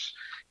worse,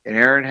 and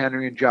Aaron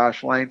Henry and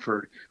Josh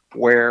Langford,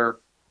 where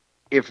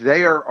if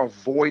they are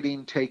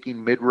avoiding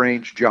taking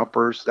mid-range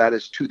jumpers, that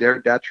is to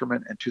their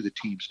detriment and to the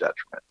team's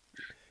detriment.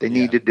 They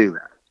need to do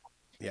that.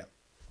 Yeah.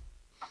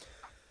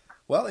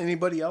 Well,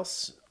 anybody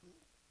else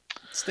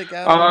stick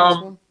out on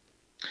this one?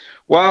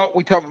 Well,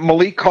 we talked.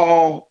 Malik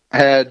Hall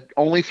had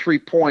only 3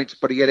 points,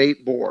 but he had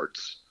 8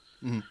 boards.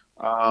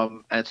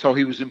 And so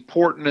he was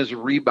important as a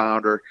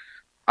rebounder.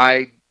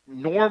 I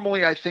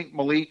Normally, I think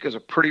Malik is a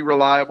pretty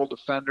reliable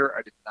defender.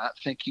 I did not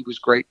think he was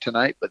great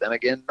tonight, but then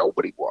again,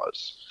 nobody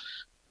was.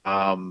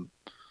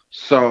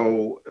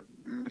 So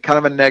kind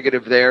of a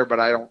negative there, but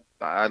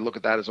I look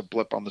at that as a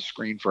blip on the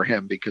screen for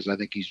him because I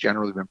think he's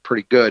generally been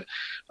pretty good.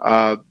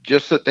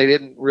 Just that they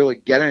didn't really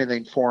get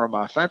anything for him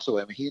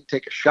offensively. I mean, he didn't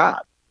take a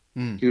shot.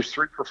 He was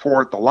 3 for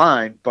 4 at the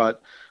line,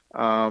 but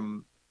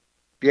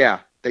yeah,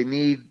 they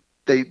need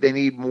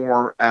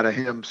more out of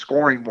him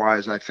scoring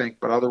wise, I think,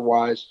 but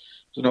otherwise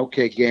it's an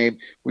okay game.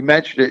 We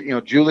mentioned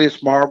it,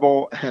 Julius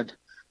Marble and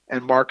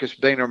Marcus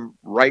Bingham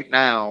right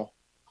now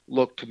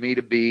look to me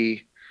to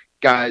be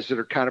guys that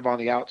are kind of on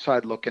the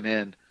outside looking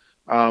in.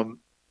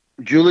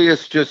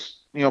 Julius just,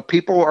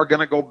 people are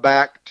going to go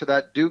back to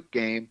that Duke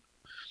game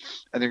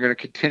and they're going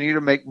to continue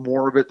to make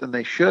more of it than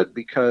they should,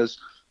 because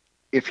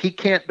if he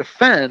can't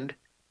defend,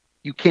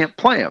 you can't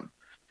play him.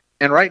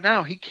 And right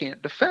now he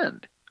can't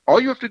defend. All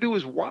you have to do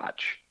is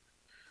watch.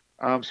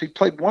 So he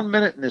played 1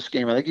 minute in this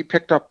game. I think he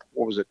picked up,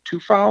 2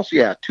 fouls?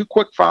 Yeah, 2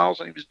 quick fouls,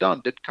 and he was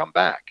done. Didn't come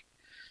back.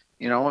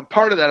 And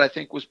part of that, I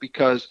think, was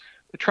because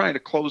they're trying to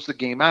close the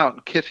game out,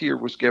 and Kithier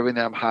was giving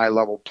them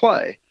high-level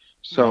play.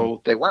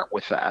 So they went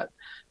with that,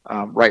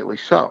 rightly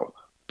so.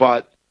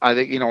 But I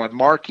think, and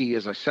Markey,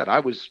 as I said, I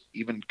was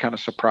even kind of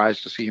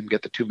surprised to see him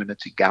get the 2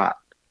 minutes he got.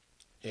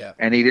 Yeah.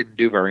 And he didn't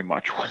do very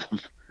much with them.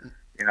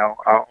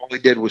 All he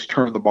did was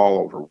turn the ball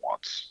over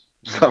once.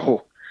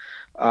 So,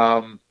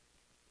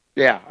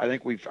 yeah, I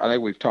think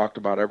we've talked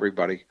about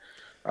everybody.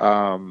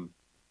 Other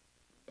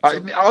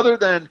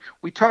than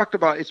we talked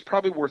about, it's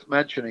probably worth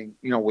mentioning,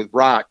 with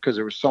Rock, because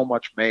there was so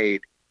much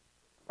made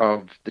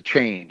of the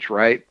change,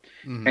 right?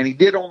 Mm-hmm. And he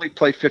did only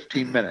play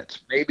 15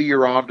 minutes. Maybe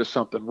you're on to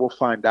something. We'll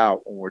find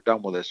out when we're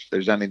done with this if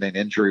there's anything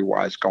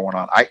injury-wise going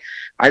on.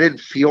 I didn't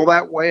feel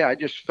that way. I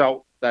just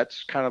felt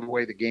that's kind of the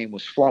way the game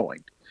was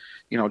flowing.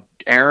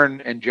 Aaron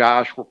and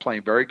Josh were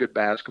playing very good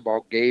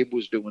basketball. Gabe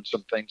was doing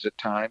some things at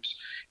times.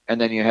 And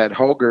then you had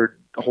Hogard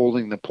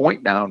holding the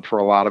point down for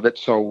a lot of it.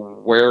 So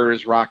where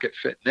is Rocket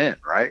fitting in,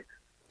 right?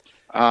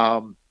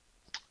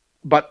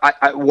 But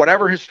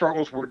whatever his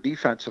struggles were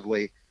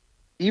defensively,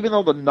 even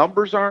though the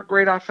numbers aren't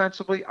great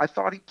offensively, I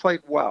thought he played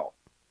well.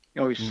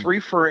 He's 3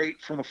 for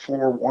 8 from the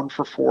floor, 1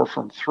 for 4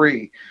 from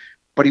 3.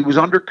 But he was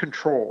under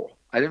control.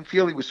 I didn't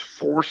feel he was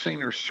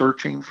forcing or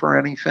searching for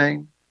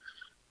anything.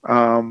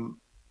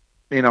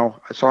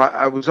 So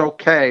I was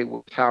okay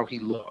with how he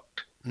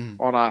looked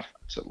on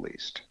offense, at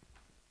least.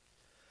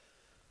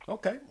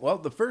 Okay. Well,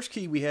 the first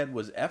key we had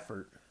was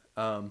effort.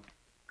 I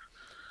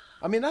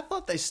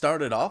thought they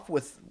started off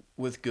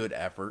with good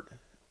effort.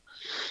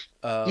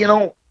 I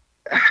don't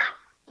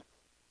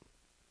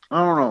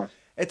know.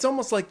 It's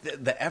almost like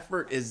the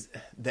effort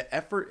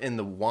and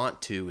the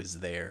want to is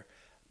there,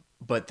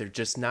 but they're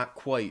just not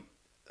quite.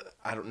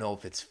 I don't know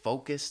if it's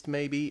focused,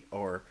 maybe,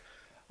 or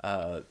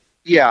don't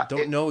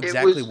know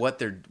exactly what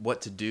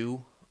to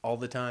do all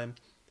the time.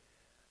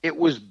 It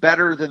was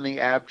better than the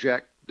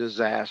abject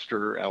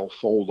disaster El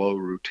Foldo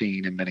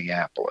routine in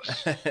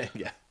Minneapolis.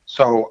 Yeah.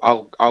 So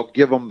I'll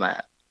give them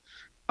that.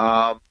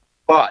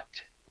 But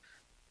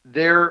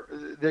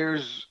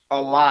there's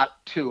a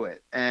lot to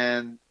it,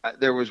 and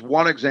there was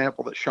one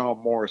example that Sean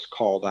Morris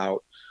called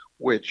out,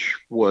 which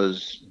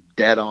was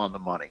dead on the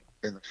money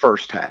in the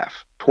first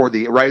half,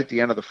 right at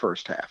the end of the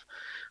first half.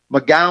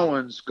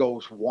 McGowan's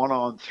goes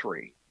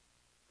 1-on-3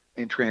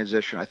 in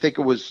transition. I think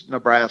it was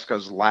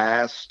Nebraska's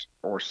last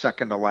or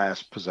second to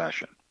last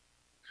possession.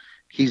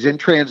 He's in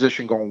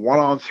transition going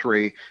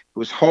 1-on-3. It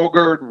was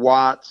Hogard,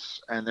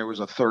 Watts, and there was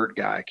a third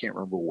guy. I can't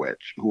remember who it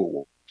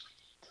was.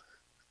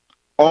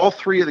 All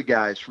 3 of the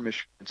guys from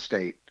Michigan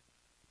State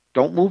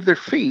don't move their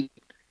feet.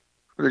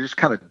 They're just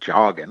kind of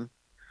jogging.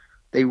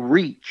 They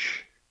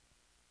reach.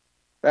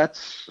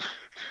 That's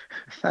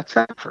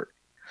effort.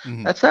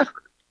 Mm-hmm. That's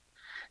effort.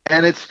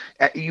 And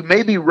you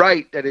may be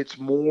right that it's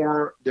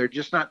more, they're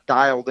just not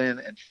dialed in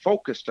and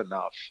focused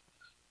enough.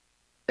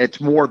 It's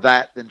more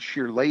that than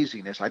sheer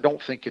laziness. I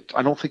don't think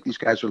these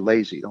guys are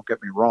lazy. Don't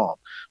get me wrong,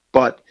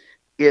 but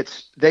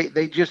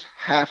they just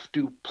have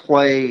to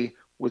play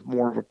with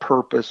more of a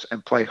purpose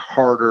and play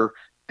harder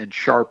and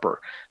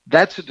sharper.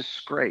 That's a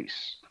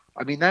disgrace.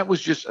 That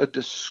was just a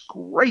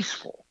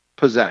disgraceful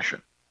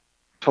possession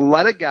to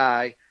let a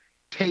guy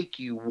take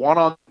you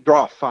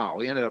draw a foul.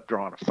 He ended up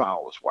drawing a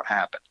foul is what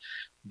happened.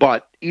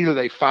 But either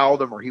they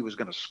fouled him or he was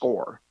going to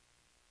score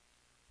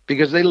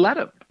because they let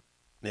him.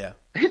 Yeah.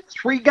 Hit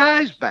 3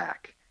 guys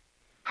back.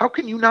 How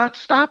can you not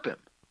stop him?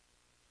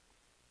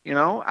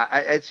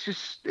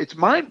 It's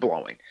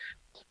mind-blowing.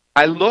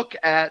 I look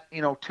at,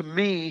 to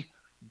me,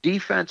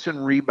 defense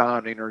and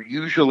rebounding are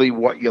usually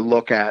what you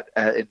look at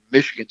in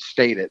Michigan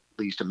State, at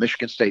least a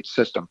Michigan State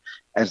system,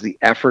 as the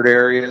effort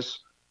areas.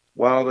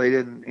 Well, they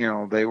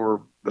didn't, they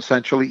were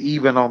essentially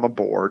even on the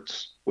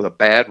boards with a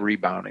bad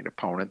rebounding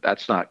opponent.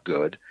 That's not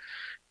good.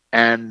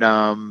 And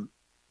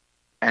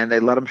they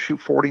let them shoot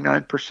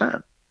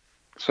 49%.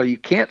 So you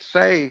can't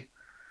say,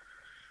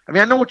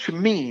 I know what you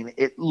mean.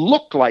 It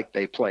looked like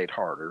they played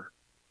harder,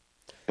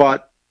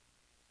 but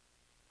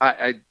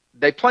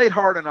they played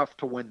hard enough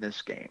to win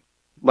this game.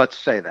 Let's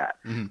say that.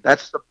 Mm-hmm.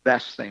 That's the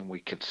best thing we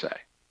could say.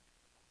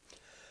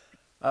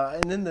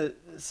 And then the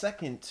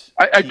second,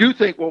 I do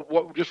think.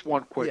 Well, just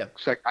one quick Yeah.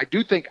 sec. I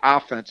do think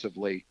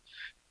offensively,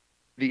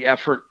 the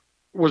effort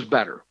was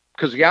better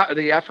because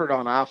the effort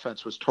on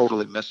offense was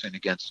totally missing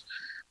against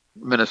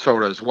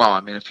Minnesota as well.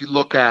 I mean, if you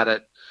look at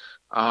it,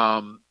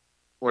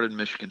 what did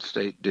Michigan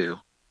State do?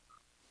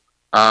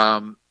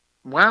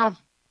 Well,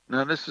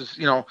 now this is,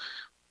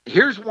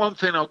 here's one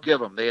thing I'll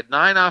give them. They had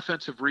 9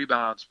 offensive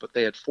rebounds, but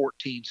they had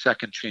 14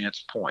 second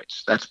chance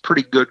points. That's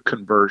pretty good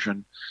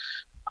conversion.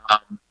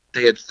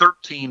 They had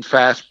 13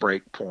 fast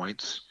break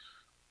points,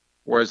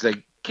 whereas they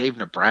gave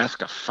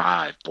Nebraska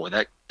 5. Boy,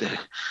 let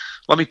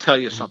me tell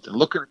you something.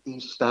 Looking at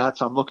these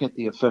stats, I'm looking at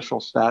the official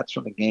stats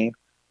from the game.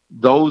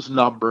 Those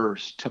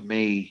numbers, to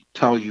me,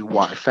 tell you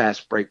why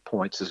fast break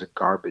points is a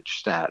garbage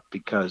stat.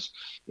 Because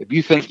if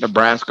you think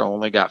Nebraska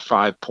only got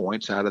 5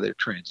 points out of their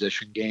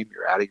transition game,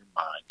 you're out of your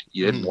mind.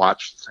 You didn't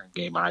watch the same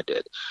game I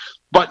did.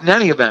 But in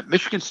any event,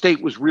 Michigan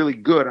State was really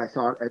good, I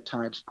thought, at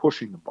times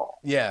pushing the ball.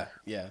 Yeah.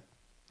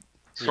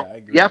 So I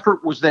agree. the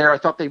effort was there. I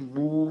thought they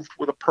moved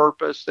with a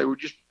purpose. They were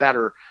just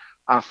better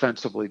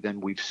offensively than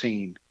we've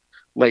seen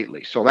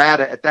lately. So that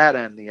at that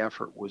end, the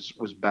effort was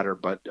better.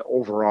 But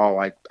overall,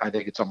 I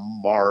think it's a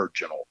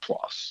marginal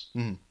plus.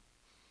 And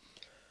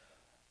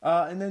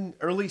then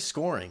early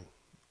scoring.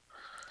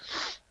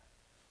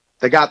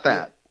 They got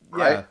that,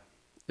 right? Yeah.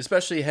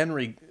 Especially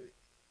Henry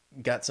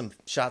got some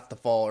shots to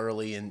fall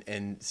early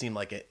and seemed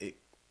like it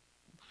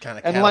kind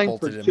of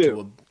catapulted him to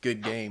a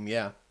good game.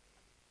 Yeah.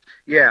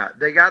 Yeah,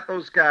 they got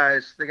those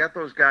guys. They got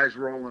those guys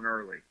rolling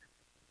early,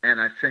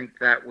 and I think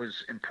that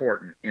was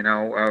important.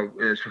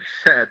 As we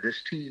said,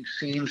 this team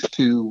seems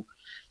to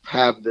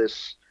have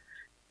this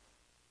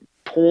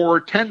poor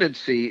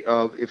tendency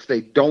of, if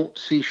they don't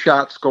see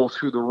shots go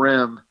through the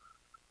rim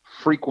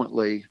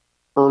frequently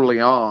early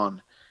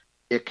on,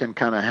 it can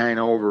kind of hang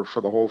over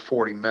for the whole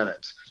 40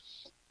 minutes.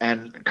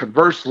 And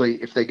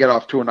conversely, if they get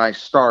off to a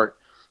nice start,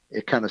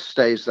 it kind of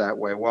stays that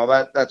way. Well,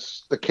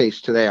 that's the case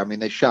today. I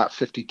mean, they shot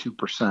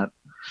 52%,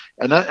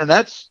 and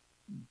that's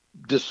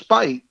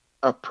despite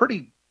a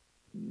pretty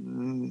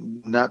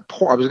not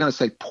poor. I was going to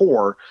say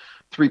poor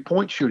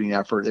 3-point shooting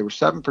effort. They were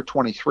 7 for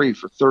 23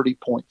 for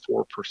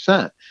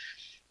 30.4%.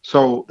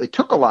 So they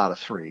took a lot of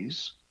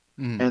threes,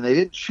 and they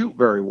didn't shoot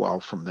very well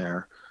from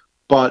there,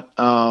 but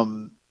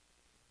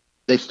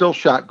they still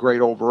shot great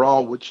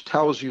overall, which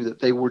tells you that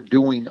they were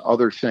doing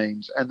other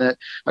things. And that,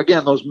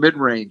 again, those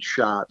mid-range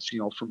shots,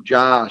 from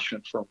Josh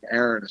and from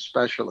Aaron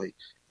especially,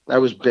 that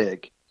was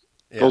big.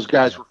 Yeah, those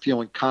guys were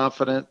feeling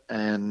confident,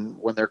 and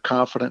when they're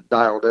confident,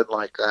 dialed in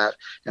like that.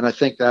 And I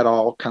think that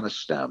all kind of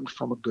stemmed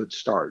from a good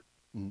start.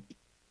 And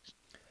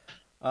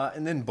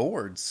then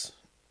boards.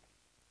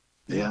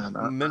 Yeah.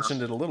 You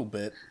mentioned it a little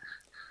bit.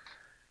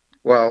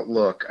 Well,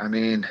 look, I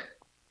mean,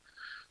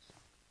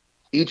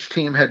 each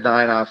team had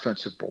 9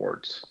 offensive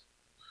boards.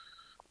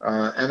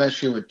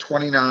 MSU had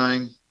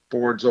 29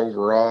 boards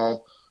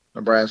overall.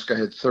 Nebraska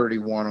had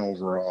 31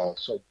 overall.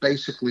 So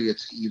basically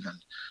it's even.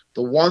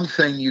 The one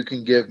thing you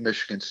can give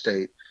Michigan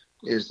State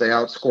is they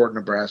outscored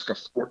Nebraska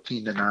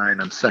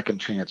 14-9 on second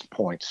chance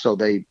points. So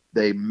they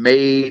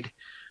made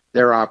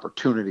their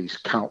opportunities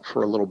count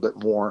for a little bit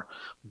more.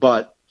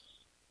 But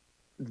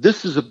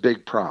this is a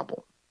big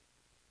problem,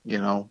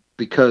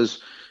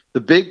 because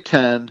the Big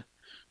Ten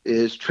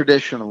is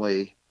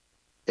traditionally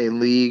a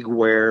league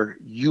where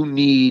you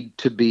need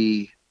to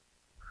be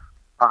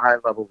a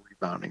high-level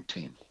rebounding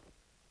team.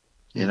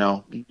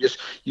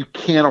 You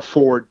can't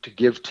afford to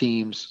give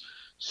teams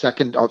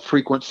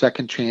frequent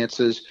second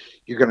chances.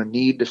 You're going to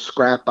need to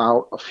scrap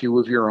out a few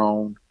of your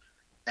own,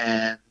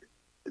 and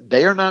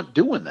they are not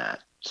doing that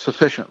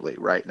sufficiently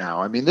right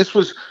now. I mean, this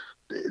was,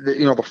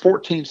 the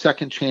 14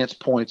 second chance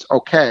points.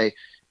 Okay,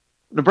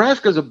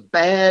 Nebraska's a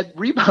bad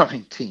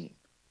rebounding team.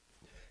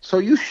 So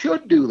you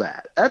should do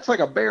that. That's like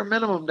a bare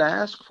minimum to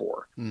ask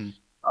for.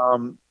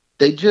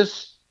 They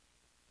just,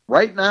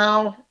 right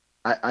now,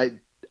 I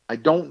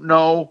don't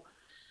know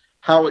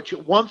how it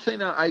should. One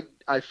thing I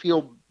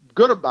feel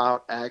good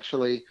about,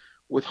 actually,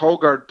 with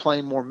Hogard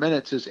playing more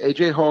minutes is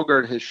A.J.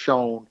 Hogard has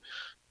shown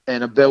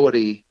an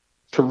ability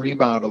to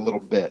rebound a little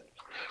bit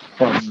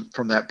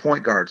from that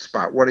point guard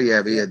spot. What do you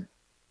have? He had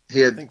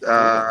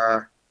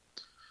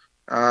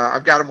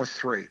I've got him with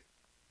 3.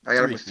 I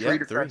got him with 3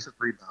 defensive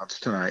rebounds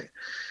tonight.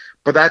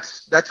 But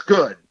that's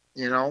good,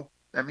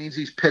 That means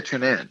he's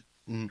pitching in.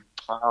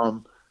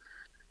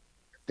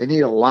 They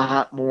need a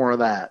lot more of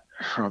that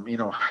from,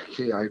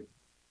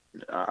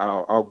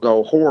 I'll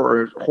go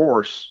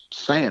horse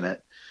saying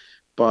it,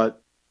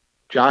 but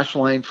Josh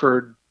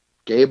Langford,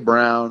 Gabe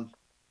Brown,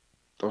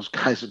 those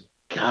guys have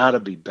got to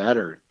be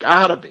better.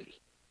 Got to be.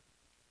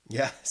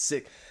 Yeah,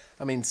 6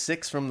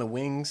 from the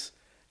wings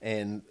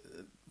and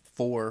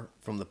 4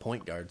 from the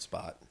point guard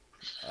spot.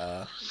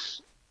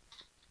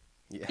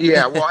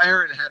 Yeah, well,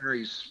 Aaron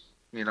Henry's,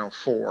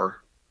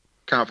 4.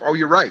 Oh,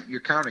 you're right. You're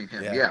counting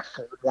him. Yeah,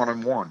 4, 1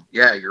 and 1.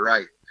 Yeah, you're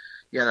right.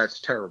 Yeah, that's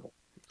terrible.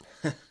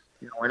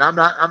 And I'm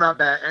not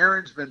bad.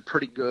 Aaron's been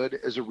pretty good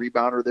as a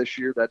rebounder this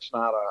year. That's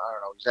not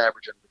was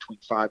averaging between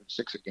 5 and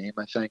 6 a game,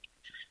 I think.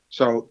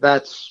 So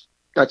that's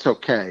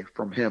okay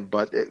from him.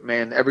 But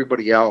man,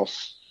 everybody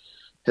else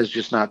has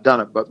just not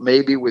done it. But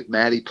maybe with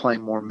Maddie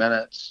playing more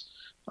minutes,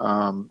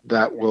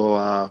 that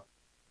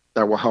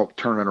will help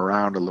turn it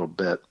around a little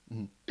bit,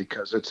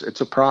 because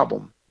it's a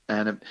problem.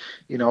 And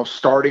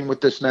starting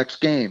with this next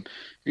game,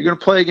 you're going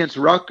to play against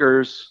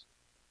Rutgers.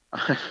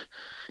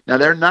 Now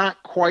they're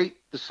not quite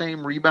the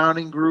same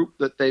rebounding group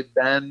that they've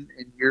been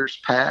in years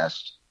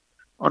past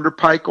under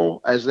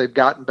Peichel. As they've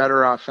gotten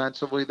better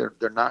offensively,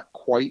 they're not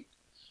quite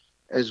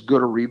as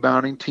good a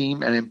rebounding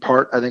team, and in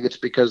part I think it's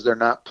because they're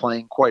not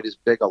playing quite as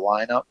big a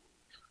lineup.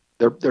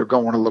 They're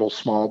going a little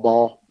small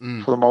ball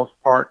for the most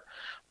part,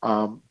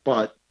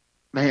 but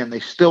man, they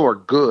still are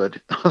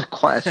good on the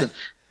class, and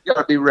you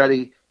got to be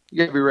ready. You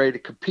got to be ready to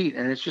compete,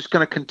 and it's just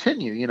going to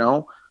continue.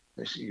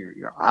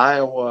 Your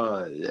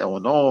Iowa,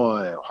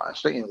 Illinois, Ohio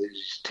State,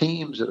 these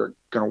teams that are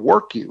going to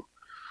work you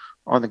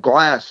on the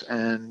glass,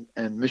 and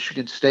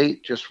Michigan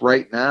State just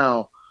right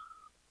now,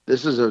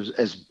 this is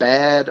as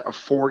bad a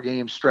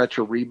 4-game stretch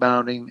of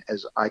rebounding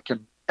as I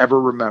can ever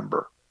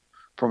remember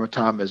from a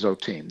Tom Izzo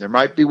team. There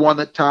might be one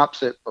that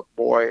tops it, but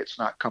boy, it's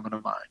not coming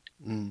to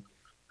mind.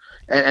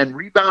 And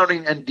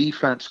rebounding and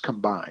defense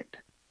combined.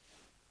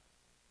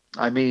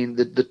 I mean,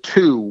 the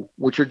two,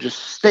 which are just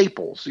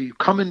staples. So you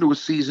come into a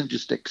season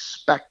just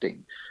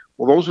expecting.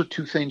 Well, those are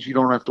two things you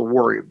don't have to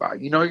worry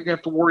about. You're going to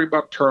have to worry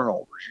about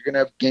turnovers. You're going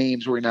to have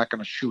games where you're not going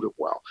to shoot it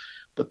well.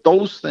 But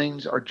those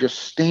things are just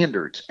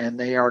standards, and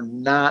they are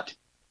not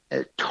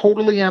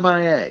totally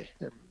MIA.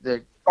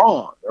 They're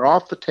gone. They're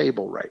off the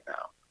table right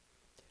now.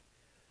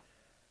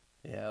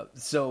 Yeah,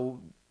 so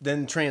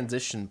then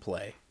transition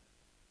play,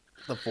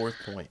 the fourth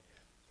point.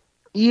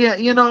 Yeah,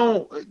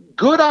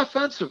 good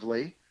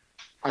offensively.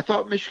 I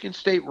thought Michigan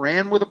State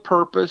ran with a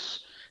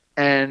purpose,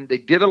 and they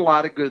did a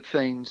lot of good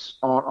things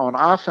on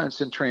offense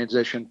in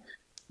transition,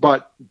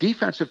 but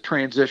defensive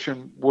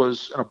transition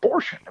was an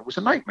abortion. It was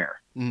a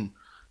nightmare. The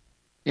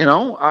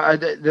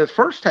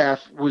first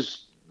half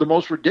was the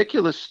most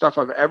ridiculous stuff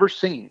I've ever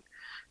seen,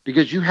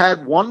 because you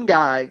had one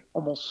guy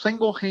almost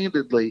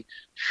single-handedly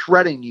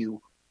shredding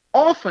you,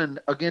 often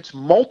against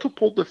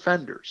multiple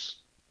defenders.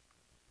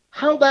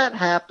 How that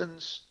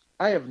happens,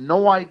 I have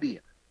no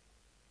idea.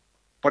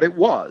 But it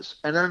was.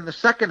 And then in the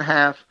second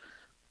half,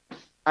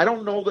 I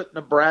don't know that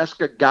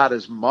Nebraska got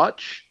as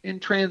much in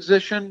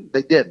transition.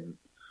 They didn't.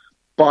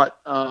 But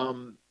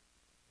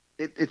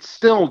it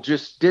still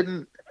just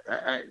didn't.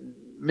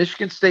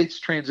 Michigan State's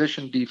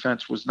transition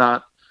defense was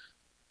not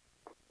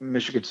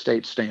Michigan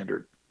State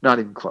standard. Not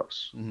even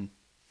close. And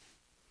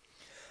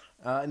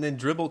then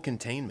dribble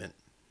containment.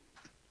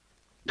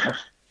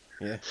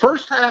 Yeah.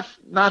 First half,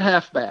 not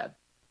half bad.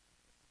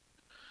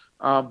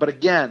 But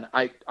again,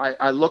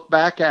 I look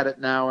back at it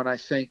now and I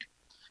think,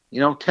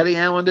 Teddy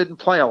Allen didn't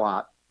play a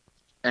lot.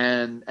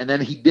 And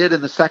then he did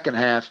in the second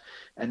half,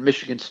 and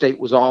Michigan State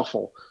was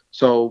awful.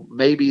 So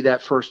maybe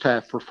that first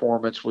half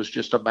performance was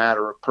just a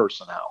matter of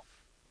personnel,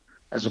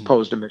 as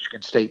opposed to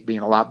Michigan State being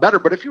a lot better.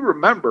 But if you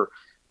remember,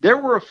 there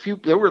were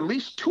at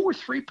least 2 or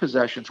 3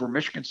 possessions where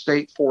Michigan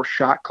State forced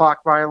shot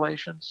clock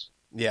violations.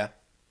 Yeah.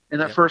 In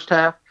that first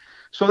half.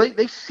 So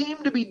they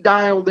seemed to be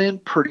dialed in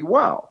pretty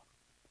well.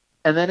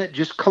 And then it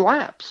just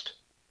collapsed,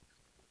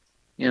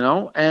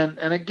 and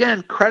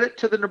again, credit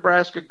to the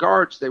Nebraska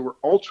guards. They were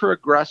ultra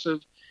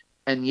aggressive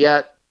and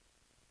yet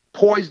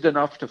poised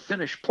enough to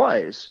finish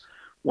plays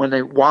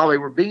while they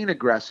were being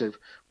aggressive,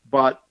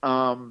 but,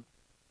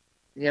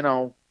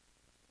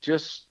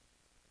 just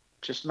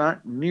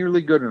not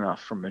nearly good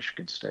enough from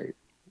Michigan State.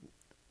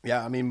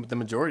 Yeah, I mean, the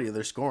majority of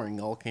their scoring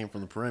all came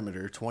from the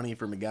perimeter. 20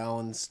 for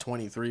McGowan's,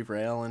 23 for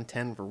Allen,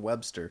 10 for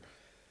Webster.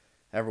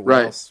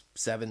 Everyone else,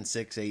 7,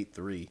 6, 8,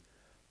 3.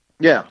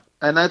 Yeah,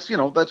 and that's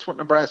what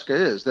Nebraska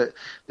is. That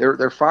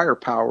their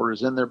firepower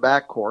is in their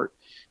backcourt,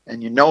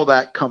 and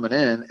that coming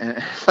in. And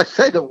as I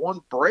say, the one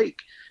break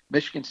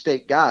Michigan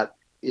State got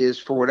is,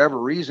 for whatever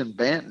reason,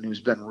 Banton,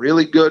 who's been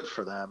really good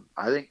for them,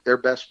 I think their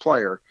best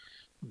player,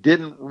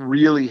 didn't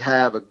really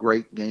have a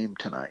great game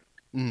tonight.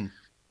 And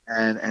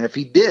if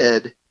he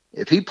did,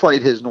 if he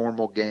played his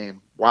normal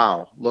game,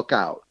 wow, look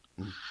out.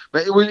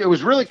 But it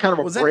was really kind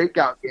of a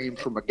breakout game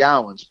for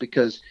McGowan's,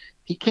 because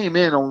he came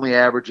in only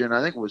averaging,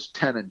 I think it was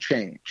 10 and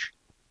change.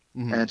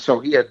 And so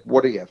he had,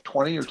 what did he have,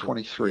 20 or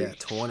 23? Yeah,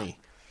 20.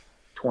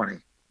 20.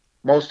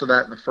 Most of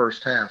that in the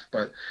first half.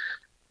 But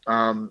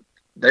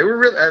they were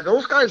really,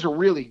 those guys are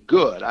really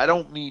good. I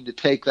don't mean to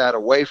take that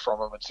away from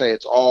them and say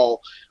it's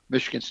all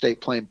Michigan State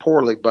playing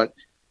poorly. But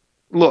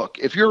look,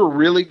 if you're a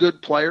really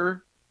good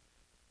player,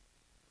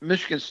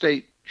 Michigan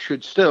State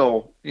should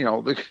still,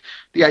 the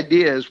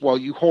idea is, well,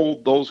 you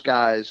hold those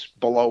guys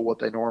below what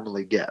they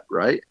normally get,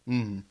 right?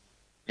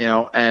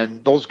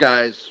 And those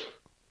guys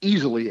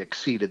easily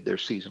exceeded their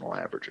seasonal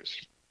averages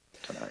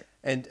tonight.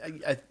 And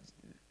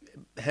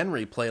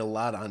Henry played a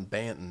lot on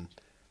Banton.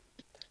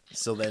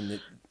 So then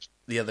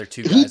the other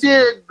two guys. He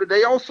did, but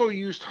they also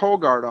used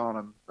Hogard on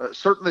him.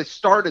 Certainly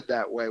started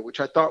that way, which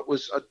I thought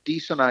was a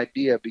decent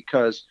idea,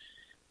 because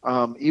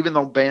even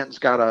though Banton's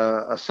got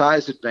a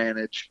size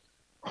advantage,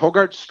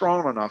 Hogarth's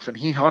strong enough, and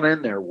he hung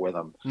in there with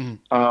him.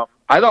 Mm-hmm.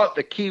 I thought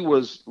the key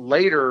was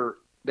later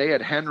they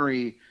had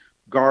Henry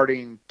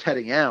guarding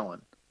Teddy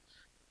Allen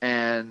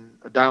and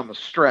down the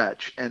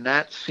stretch, and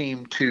that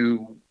seemed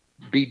to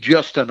be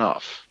just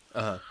enough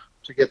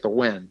to get the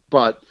win.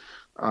 But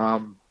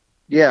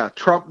yeah,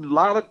 a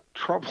lot of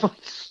troubling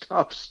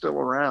stuff still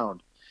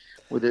around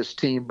with this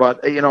team.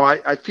 But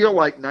I feel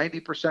like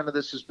 90% of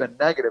this has been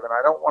negative, and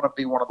I don't want to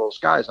be one of those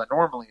guys. I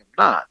normally am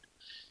not.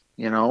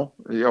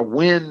 A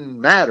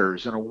win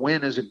matters, and a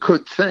win is a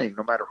good thing,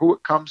 no matter who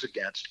it comes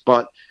against.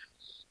 But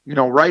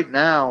right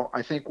now,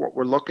 I think what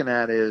we're looking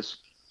at is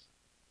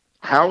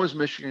how is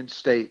Michigan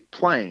State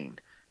playing?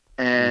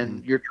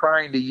 And you're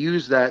trying to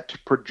use that to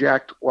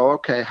project, well,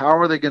 okay, how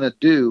are they going to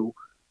do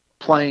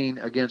playing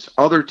against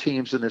other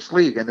teams in this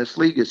league? And this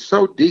league is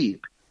so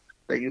deep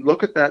that you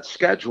look at that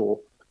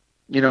schedule,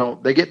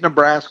 they get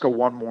Nebraska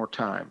one more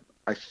time.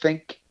 I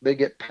think they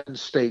get Penn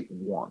State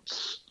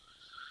once.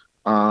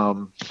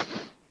 So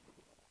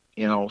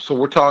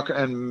we're talking,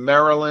 and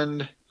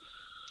Maryland,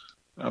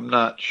 I'm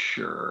not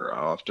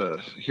sure.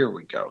 Here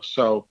we go.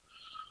 So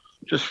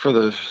just for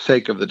the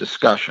sake of the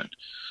discussion.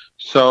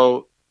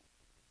 So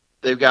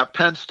they've got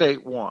Penn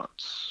State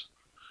once.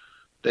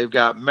 They've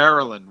got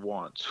Maryland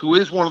once, who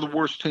is one of the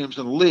worst teams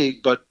in the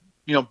league, but,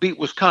 beat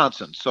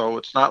Wisconsin. So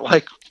it's not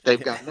like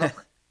they've got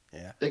nothing.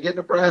 Yeah. They get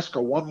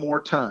Nebraska one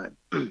more time.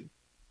 And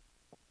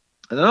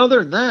other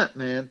than that,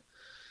 man,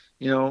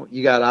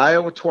 you got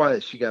Iowa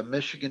twice. You got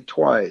Michigan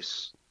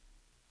twice.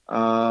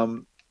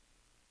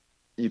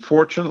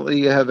 Fortunately,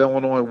 you have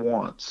Illinois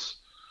once.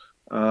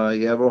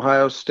 You have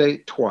Ohio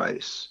State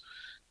twice.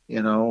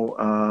 You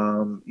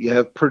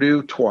have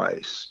Purdue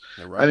twice.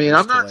 I mean,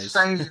 I'm not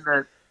saying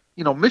that,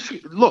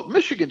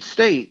 Michigan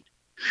State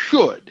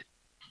should.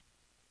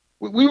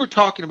 We were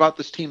talking about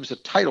this team as a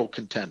title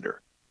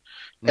contender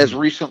as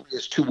recently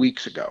as 2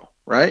 weeks ago,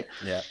 right?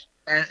 Yeah.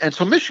 And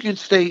so Michigan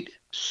State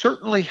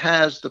certainly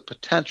has the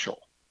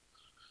potential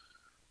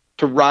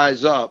to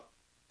rise up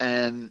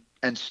and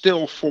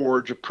still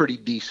forge a pretty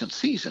decent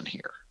season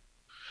here.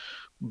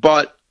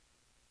 But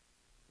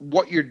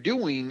what you're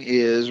doing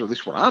is, or at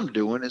least what I'm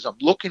doing, is I'm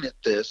looking at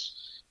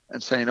this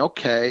and saying,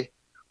 okay,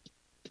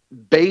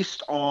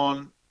 based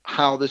on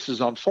how this is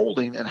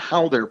unfolding and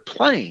how they're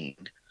playing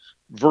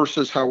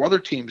versus how other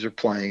teams are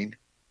playing,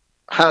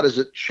 how does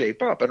it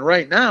shape up? And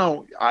right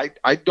now, I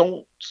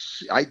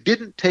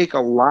didn't take a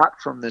lot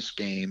from this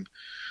game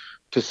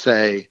to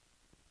say,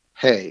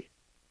 hey,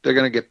 they're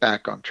going to get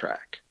back on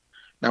track.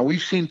 Now,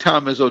 we've seen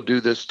Tom Izzo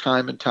do this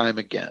time and time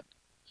again,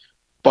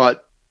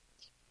 but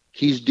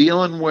he's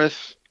dealing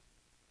with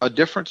a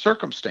different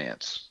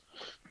circumstance.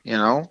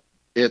 You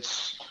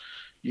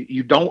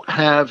don't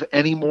have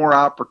any more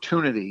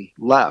opportunity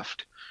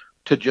left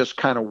to just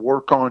kind of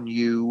work on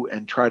you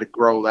and try to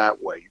grow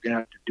that way. You're going to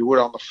have to do it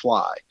on the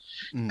fly.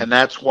 And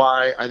that's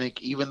why I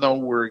think even though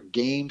we're in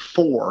game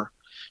 4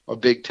 of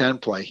Big Ten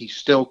play, he's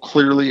still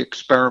clearly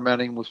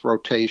experimenting with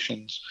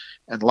rotations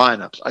and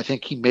lineups. I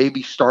think he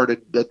maybe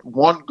started – that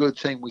one good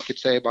thing we could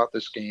say about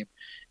this game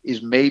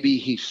is maybe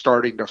he's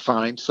starting to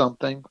find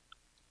something.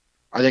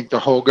 I think the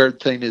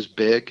Hogarth thing is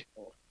big.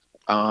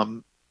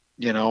 So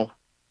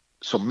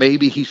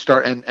maybe he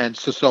and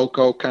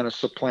Sissoko kind of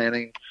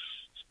supplanting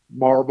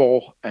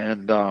Marble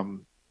and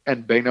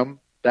Bingham.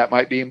 That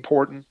might be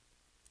important.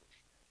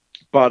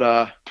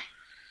 But,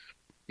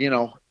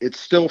 it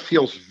still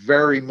feels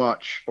very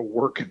much a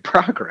work in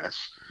progress.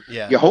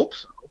 Yeah. You hope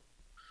so,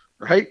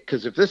 right?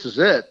 Because if this is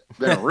it,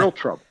 then in real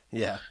trouble.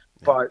 Yeah.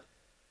 But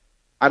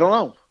I don't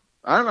know.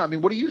 I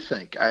mean, what do you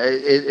think?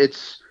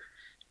 It's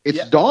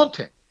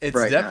daunting. It's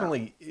right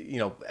definitely,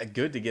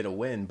 good to get a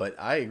win, but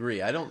I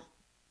agree. I don't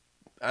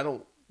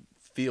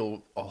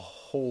feel a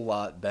whole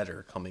lot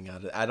better coming out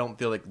of it. I don't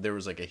feel like there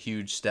was like a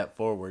huge step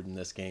forward in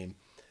this game.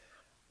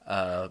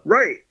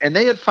 Right. And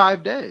they had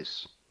 5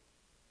 days.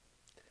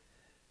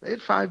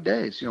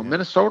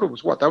 Minnesota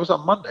was what? That was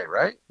on Monday,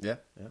 right? Yeah.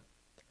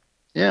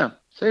 Yeah.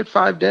 So they had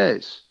 5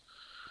 days.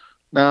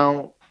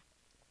 Now,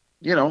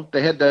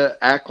 they had to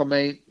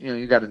acclimate.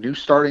 You got a new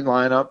starting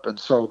lineup, and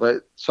so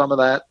some of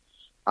that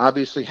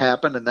obviously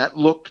happened, and that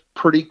looked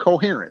pretty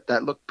coherent.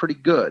 That looked pretty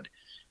good.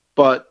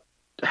 But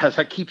as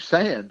I keep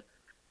saying,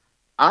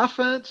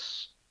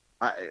 offense,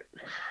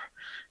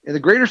 in the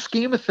greater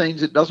scheme of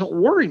things, it doesn't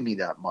worry me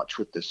that much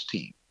with this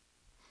team.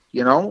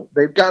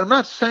 They've got. I'm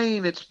not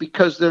saying it's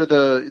because they're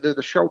the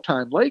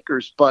Showtime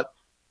Lakers, but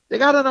they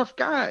got enough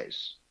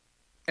guys,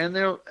 and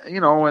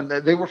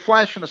they were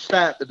flashing a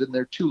stat that in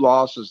their 2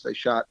 losses they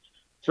shot,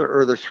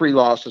 or their 3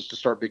 losses to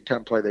start Big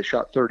Ten play, they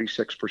shot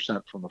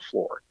 36% from the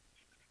floor.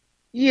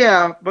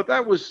 Yeah, but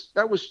that was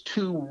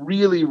 2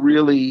 really,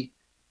 really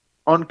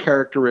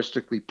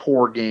uncharacteristically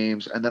poor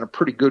games, and then a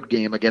pretty good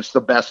game against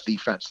the best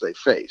defense they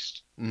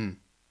faced,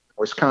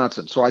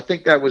 Wisconsin. So I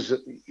think that was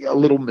a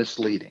little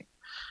misleading.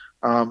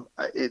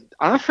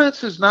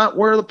 Offense is not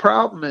where the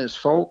problem is,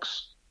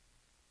 folks.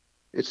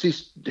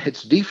 It's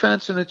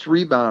defense and it's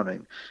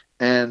rebounding.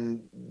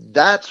 And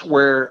that's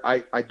where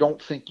I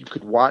don't think you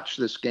could watch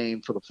this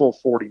game for the full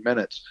 40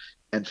 minutes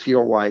and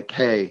feel like,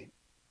 hey,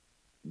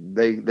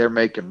 they're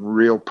making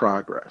real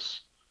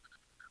progress.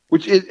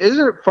 Which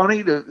isn't it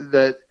funny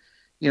that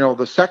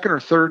the second or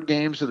third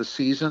games of the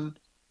season,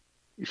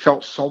 you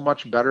felt so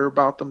much better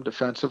about them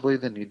defensively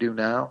than you do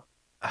now?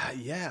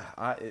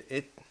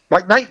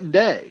 Like night and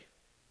day.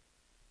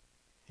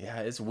 Yeah,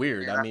 it's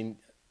weird. Yeah. I mean,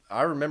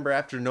 I remember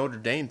after Notre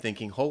Dame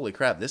thinking, holy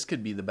crap, this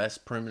could be the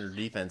best perimeter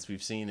defense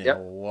we've seen in a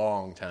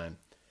long time.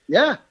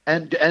 Yeah,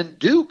 and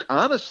Duke,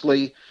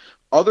 honestly,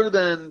 other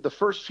than the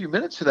first few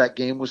minutes of that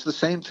game, was the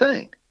same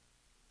thing.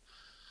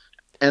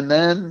 And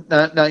then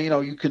now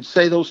you can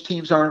say those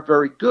teams aren't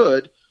very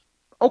good.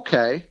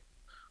 Okay,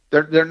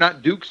 they're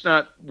not. Duke's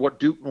not what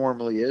Duke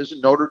normally is,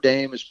 and Notre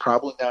Dame is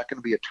probably not going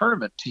to be a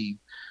tournament team,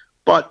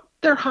 but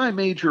they're high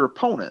major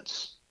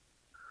opponents.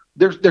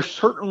 They're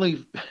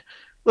certainly.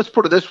 Let's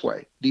put it this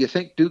way: do you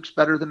think Duke's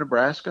better than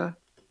Nebraska?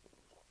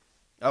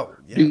 Oh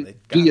yeah.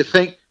 Do you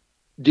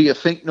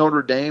think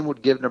Notre Dame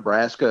would give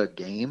Nebraska a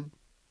game?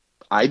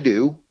 I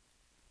do.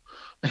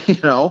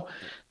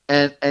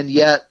 And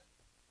yet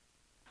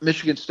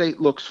Michigan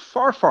State looks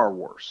far, far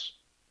worse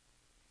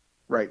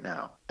right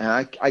now. And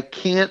I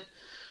can't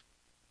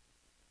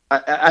 –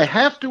 I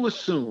have to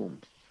assume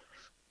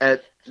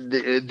at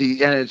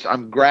the end,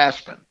 I'm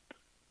grasping,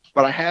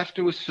 but I have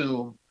to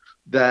assume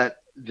that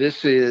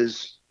this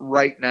is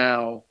right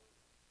now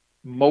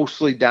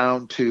mostly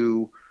down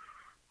to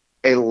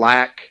a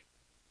lack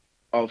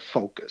of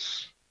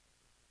focus.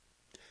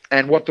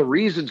 And what the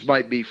reasons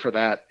might be for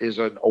that is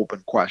an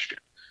open question.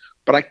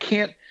 But I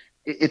can't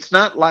 – it's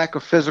not lack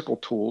of physical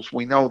tools.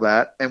 We know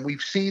that. And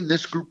we've seen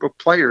this group of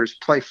players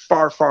play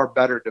far, far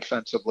better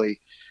defensively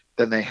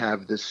than they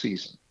have this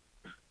season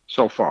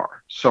so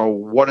far. So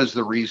what is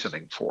the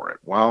reasoning for it?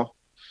 Well,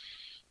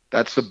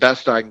 that's the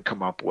best I can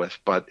come up with.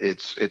 But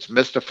it's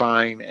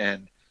mystifying,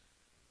 and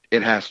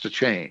it has to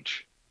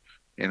change,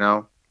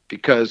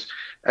 because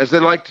as they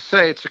like to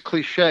say, it's a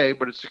cliche,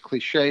 but it's a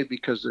cliche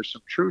because there's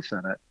some truth in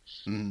it.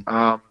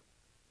 Mm-hmm.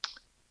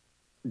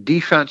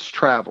 Defense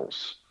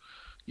travels.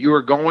 You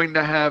are going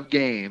to have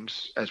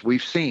games, as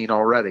we've seen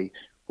already,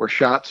 where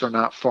shots are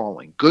not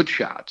falling. Good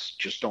shots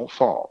just don't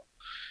fall.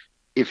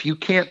 If you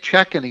can't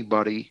check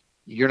anybody,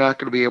 you're not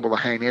going to be able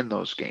to hang in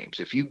those games.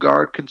 If you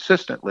guard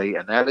consistently,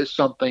 and that is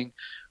something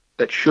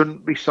that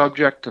shouldn't be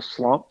subject to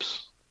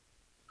slumps,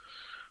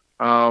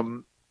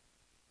 you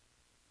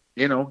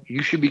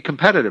should be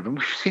competitive. And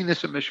we've seen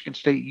this at Michigan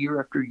State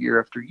year after year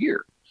after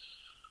year.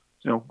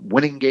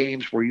 Winning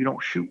games where you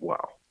don't shoot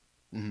well.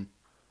 Mm-hmm.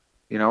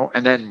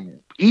 And then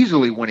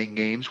easily winning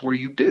games where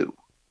you do.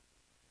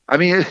 I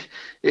mean,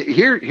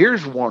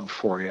 here's one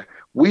for you.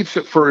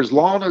 For as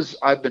long as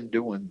I've been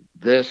doing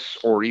this,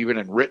 or even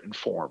in written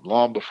form,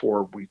 long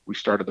before we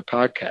started the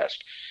podcast,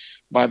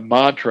 my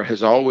mantra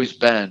has always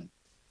been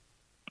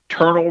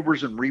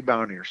turnovers and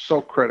rebounding are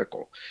so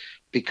critical,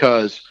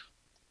 because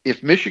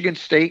if Michigan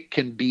State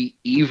can be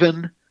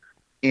even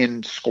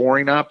in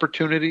scoring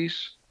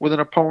opportunities with an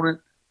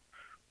opponent,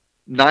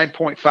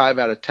 9.5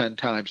 out of 10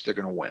 times they're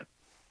going to win.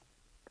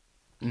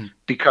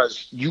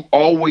 Because you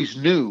always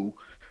knew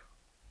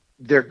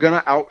they're going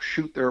to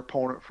outshoot their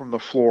opponent from the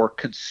floor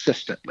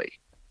consistently.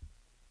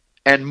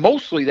 And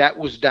mostly that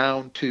was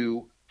down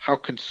to how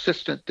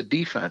consistent the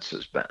defense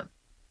has been.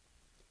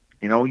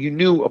 You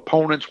knew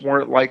opponents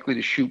weren't likely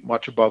to shoot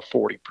much above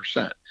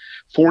 40%.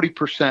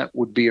 40%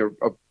 would be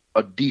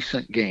a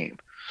decent game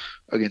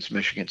against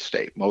Michigan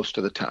State most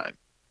of the time.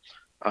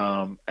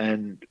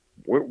 And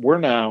we're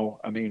now,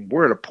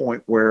 we're at a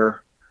point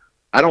where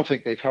I don't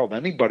think they've held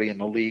anybody in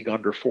the league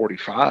under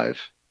 45.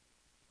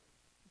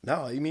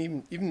 No,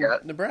 even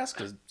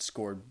Nebraska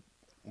scored,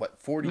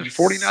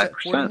 49%.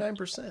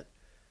 49%.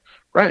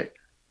 Right.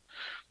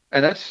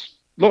 And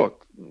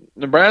look,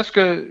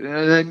 Nebraska,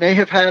 they may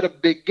have had a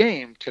big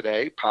game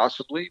today,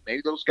 possibly.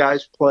 Maybe those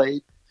guys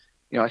played,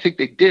 I think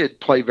they did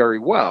play very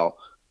well,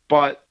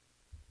 but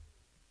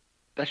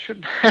that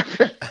shouldn't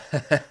happen.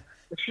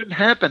 It shouldn't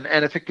happen.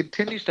 And if it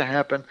continues to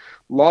happen,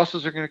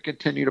 losses are going to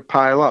continue to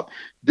pile up.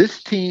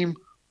 This team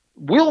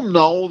will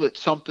know that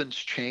something's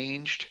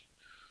changed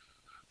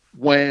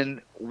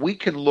when we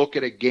can look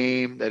at a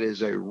game that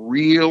is a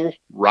real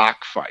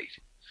rock fight,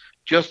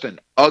 just an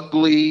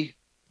ugly,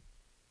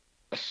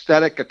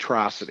 aesthetic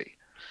atrocity,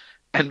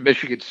 and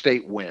Michigan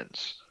State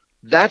wins.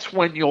 That's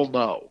when you'll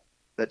know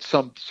that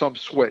some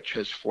switch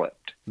has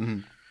flipped.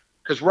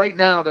 Because right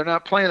now they're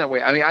not playing that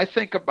way. I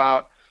think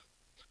about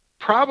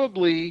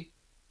probably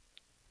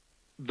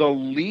the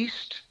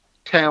least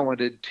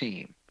talented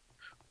team,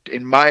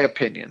 in my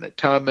opinion, that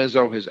Tom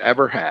Izzo has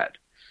ever had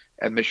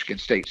at Michigan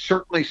State,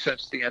 certainly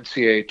since the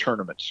NCAA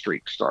tournament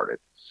streak started,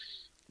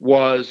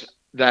 was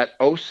that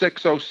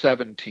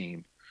 06-07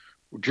 team,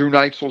 Drew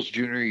Neitzel's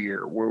junior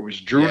year, where it was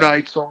Drew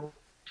Neitzel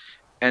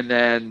and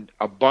then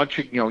a bunch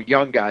of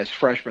young guys,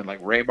 freshmen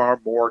like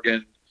Raymar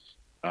Morgan,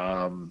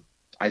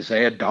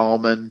 Isaiah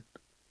Dahlman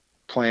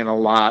playing a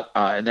lot,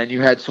 and then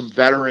you had some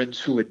veterans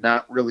who had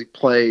not really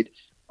played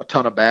a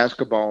ton of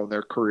basketball in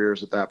their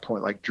careers at that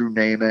point, like Drew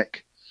Namick.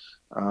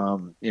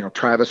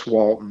 Travis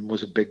Walton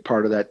was a big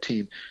part of that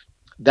team.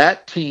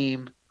 that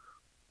team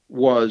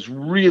was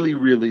really,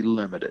 really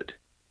limited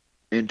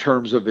in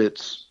terms of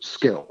its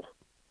skill.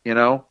 You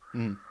know,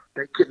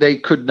 they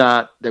could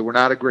not. They were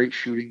not a great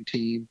shooting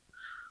team.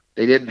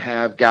 They didn't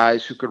have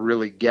guys who could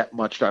really get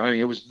much time. I mean,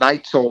 it was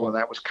Neitzel, and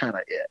that was kind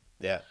of it.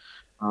 Yeah.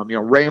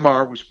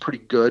 Raymar was pretty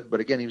good, but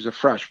again, he was a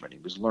freshman. He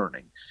was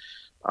learning.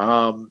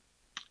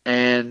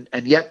 And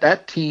yet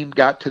that team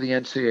got to the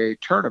NCAA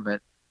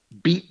tournament,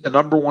 beat the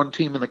number one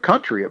team in the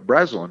country at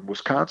Breslin,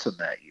 Wisconsin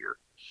that year.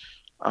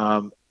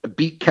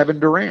 Beat Kevin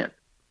Durant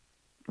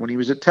when he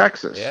was at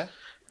Texas. Yeah.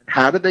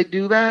 How did they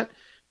do that?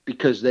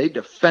 Because they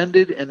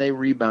defended and they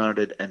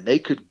rebounded, and they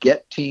could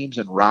get teams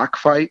in rock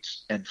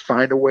fights and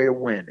find a way to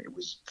win. It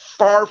was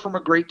far from a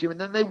great team. And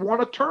then they won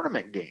a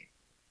tournament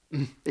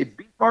game. They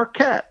beat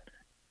Marquette.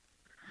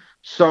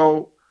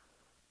 So,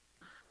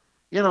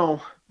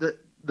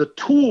 the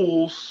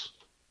tools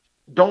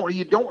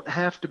you don't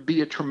have to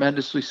be a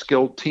tremendously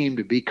skilled team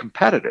to be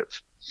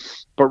competitive.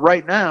 But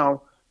right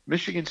now,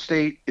 Michigan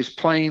State is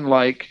playing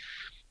like,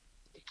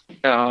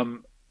 a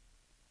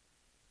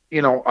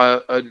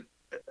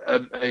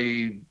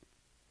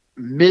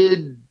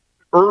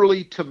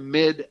early to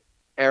mid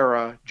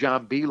era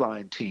John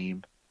Beeline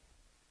team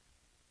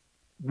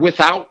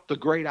without the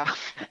great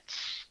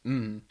offense.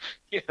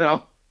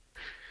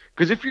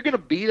 Because if you're going to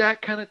be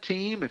that kind of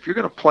team, if you're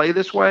going to play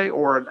this way,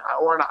 or an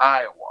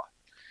Iowa,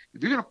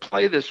 if you're going to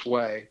play this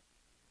way,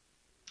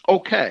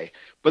 okay,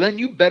 but then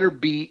you better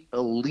be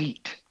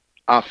elite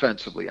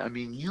offensively. I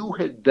mean, you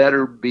had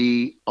better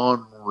be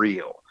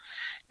unreal.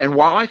 And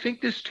while I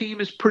think this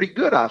team is pretty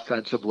good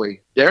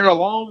offensively, they're a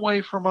long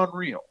way from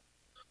unreal.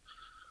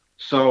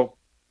 So,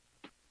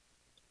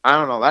 I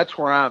don't know. That's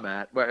where I'm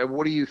at. But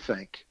what do you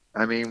think?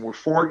 I mean, we're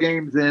 4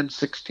 games in,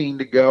 16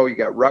 to go. You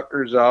got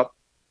Rutgers up.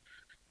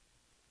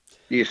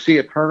 Do you see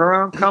a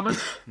turnaround coming?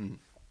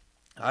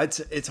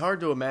 It's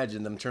hard to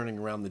imagine them turning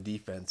around the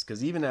defense,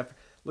 because even after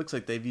looks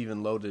like they've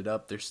even loaded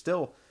up, they're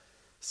still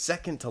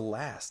second to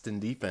last in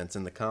defense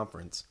in the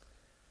conference,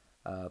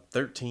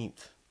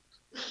 13th.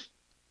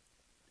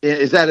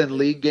 Is that in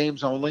league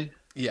games only?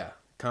 Yeah,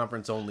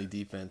 conference only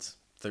defense,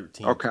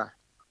 13th. Okay.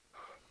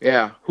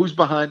 Yeah, who's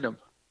behind them?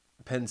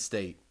 Penn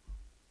State.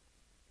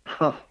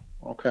 Huh.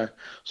 Okay,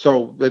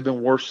 so they've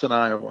been worse than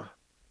Iowa.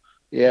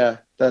 Yeah,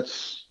 that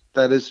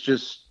is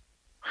just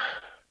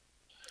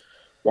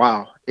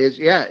wow.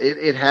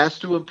 It has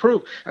to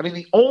improve. I mean,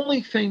 the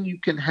only thing you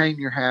can hang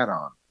your hat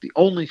on, the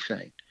only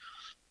thing,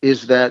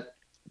 is that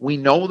we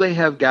know they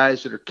have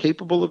guys that are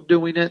capable of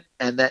doing it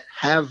and that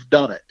have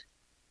done it,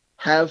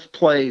 have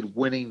played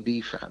winning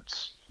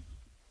defense.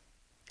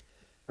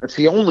 That's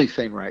the only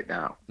thing right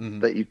now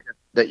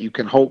that you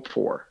can hope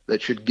for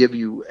that should give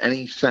you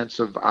any sense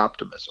of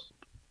optimism.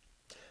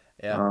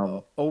 Yeah.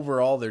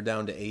 Overall, they're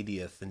down to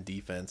 80th in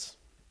defense.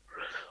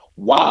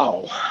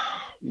 Wow.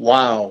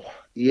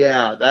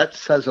 Yeah, that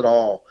says it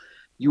all.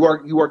 You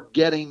are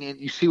getting in.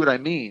 You see what I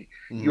mean?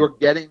 You are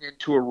getting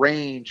into a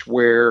range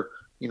where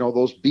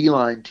those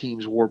Beeline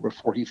teams were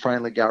before he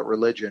finally got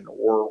religion,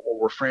 or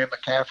where Fran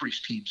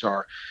McCaffrey's teams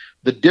are.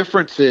 The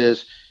difference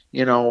is,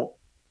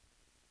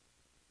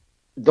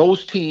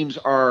 those teams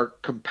are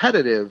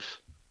competitive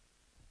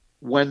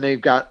when they've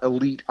got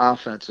elite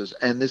offenses,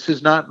 and this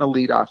is not an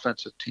elite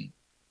offensive team.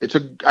 I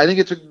think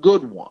it's a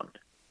good one.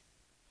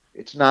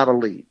 It's not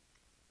elite.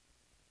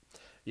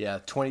 Yeah,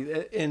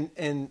 20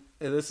 and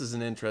this is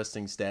an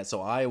interesting stat.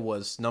 So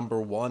Iowa's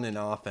number 1 in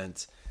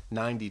offense,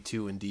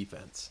 92 in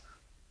defense.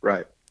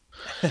 Right.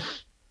 And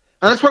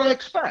that's what I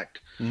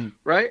expect.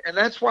 Right? And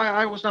that's why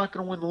I was not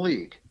going to win the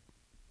league.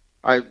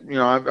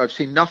 I've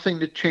seen nothing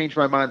to change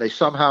my mind. They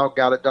somehow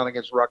got it done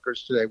against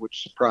Rutgers today,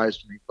 which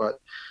surprised me. But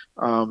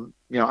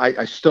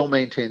I still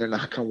maintain they're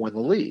not going to win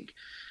the league.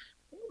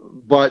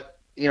 But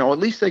at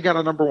least they got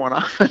a number 1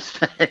 offense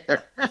to hang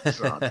their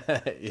hats on.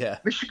 Yeah.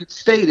 Michigan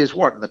State is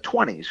what, in the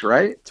 20s,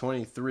 right?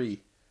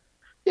 23.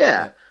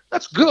 Yeah,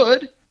 that's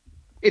good.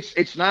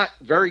 It's not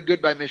very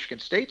good by Michigan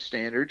State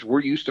standards.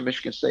 We're used to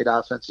Michigan State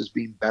offenses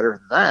being better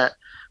than that,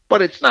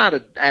 but it's not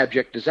an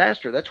abject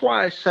disaster. That's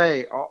why I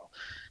say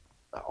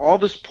all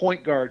this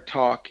point guard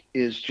talk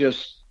is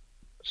just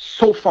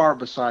so far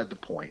beside the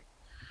point.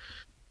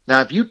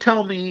 Now, if you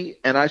tell me,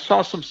 and I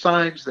saw some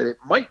signs that it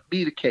might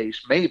be the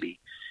case, maybe,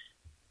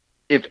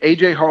 if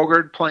A.J.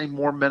 Hoggard playing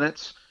more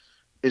minutes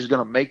is going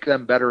to make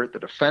them better at the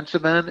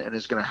defensive end and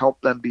is going to help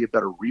them be a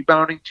better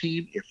rebounding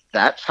team, if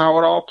that's how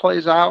it all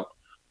plays out,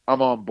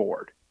 I'm on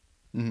board.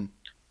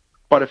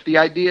 But if the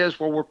idea is,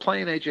 well, we're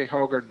playing A.J.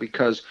 Hoggard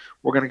because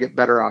we're going to get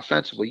better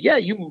offensively, yeah,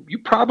 you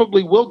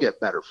probably will get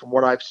better from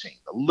what I've seen.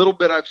 A little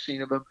bit I've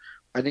seen of him,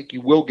 I think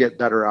you will get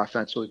better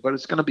offensively, but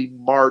it's going to be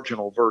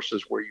marginal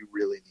versus where you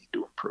really need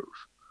to improve.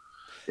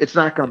 It's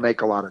not going to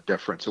make a lot of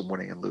difference in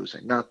winning and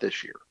losing, not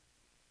this year.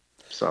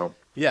 So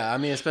yeah, I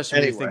mean, especially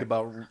when you think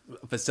about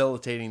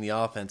facilitating the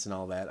offense and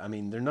all that. I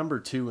mean, they're number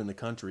 2 in the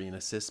country in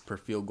assists per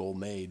field goal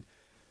made.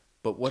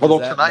 But what does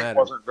that tonight matter?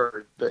 Wasn't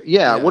very.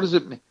 Yeah, what does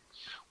it mean?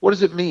 What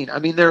does it mean? I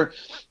mean,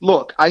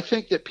 I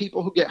think that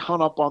people who get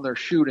hung up on their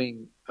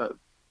shooting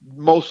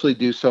mostly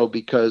do so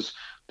because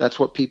That's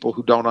what people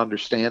who don't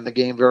understand the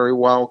game very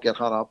well get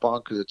hung up on,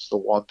 because it's the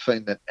one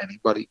thing that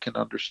anybody can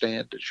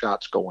understand, did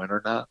shots go in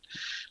or not.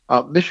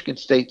 Michigan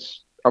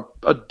State's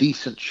a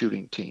decent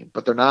shooting team,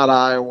 but they're not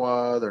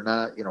Iowa. They're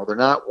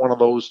not one of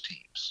those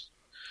teams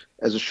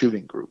as a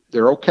shooting group.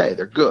 They're okay.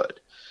 They're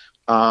good.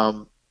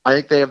 I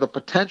think they have the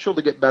potential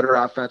to get better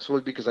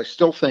offensively, because I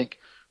still think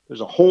there's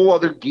a whole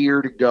other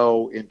gear to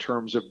go in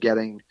terms of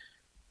getting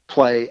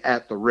play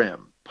at the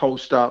rim,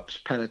 post-ups,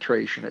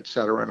 penetration, et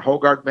cetera. And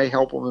Hoggard may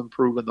help them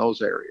improve in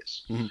those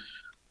areas.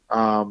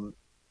 Mm-hmm.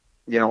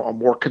 A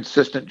more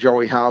consistent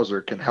Joey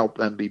Hauser can help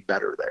them be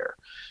better there.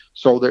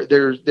 So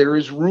there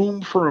is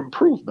room for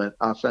improvement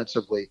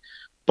offensively,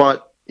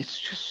 but it's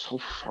just so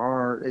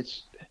far.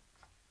 It's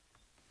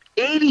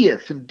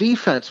 80th in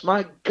defense.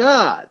 My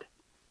God.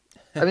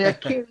 I mean, I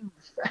can't.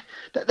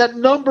 That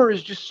number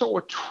is just so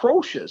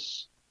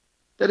atrocious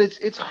that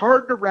it's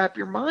hard to wrap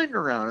your mind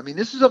around. I mean,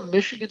 this is a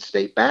Michigan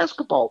State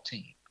basketball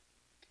team.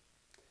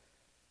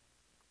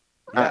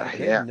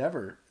 They've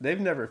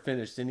never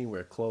finished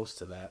anywhere close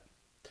to that.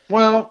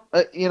 Well,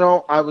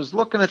 I was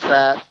looking at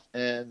that,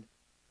 and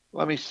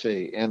let me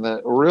see. And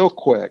real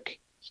quick,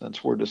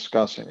 since we're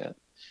discussing it,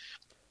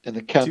 in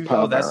the Ken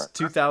Pom. That's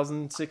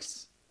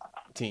 2006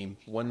 team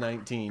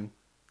 119,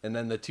 and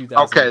then the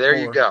 2004. Okay, there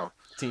you go.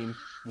 Team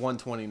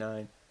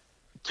 129.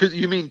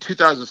 You mean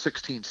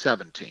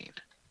 2016-17?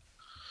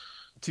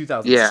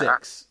 2006. Yeah.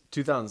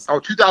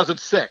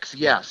 2006.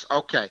 Yes.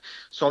 Okay.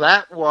 So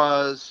that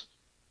was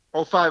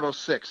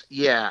 05-06.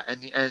 Yeah.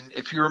 And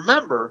if you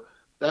remember,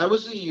 that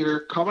was the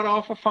year coming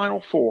off a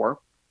Final Four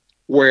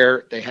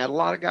where they had a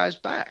lot of guys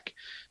back.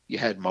 You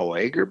had Mo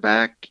Ager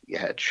back. You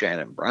had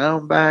Shannon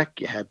Brown back.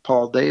 You had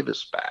Paul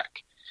Davis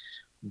back.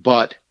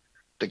 But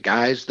the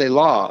guys they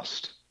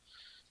lost,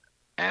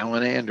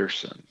 Alan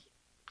Anderson,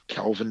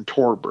 Kelvin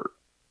Torbert,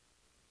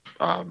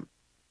 Matt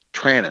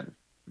Trannon.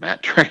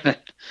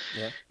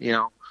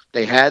 Yeah.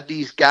 They had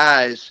these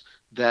guys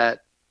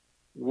that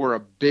were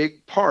a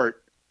big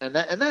part, and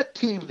that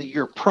team the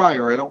year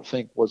prior, I don't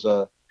think was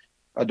a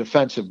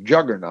defensive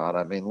juggernaut.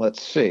 I mean,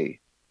 let's see.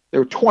 They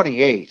were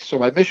 28th, so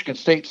by Michigan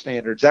State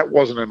standards, that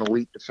wasn't an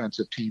elite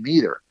defensive team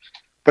either.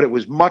 But it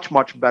was much,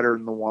 much better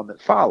than the one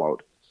that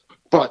followed.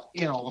 But,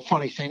 the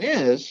funny thing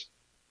is,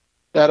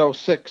 that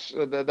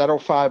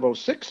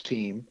 05-06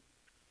 team,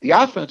 the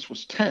offense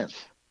was 10th.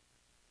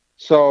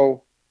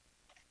 So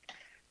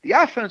the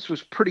offense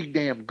was pretty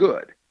damn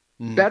good.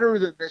 Mm. Better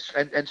than this,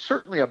 and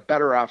certainly a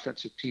better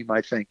offensive team,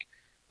 I think,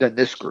 than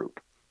this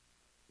group.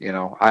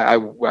 I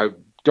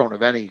don't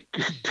have any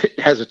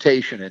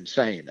hesitation in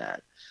saying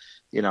that.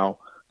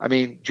 I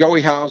mean,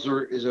 Joey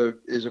Hauser is a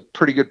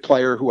pretty good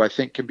player who I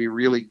think can be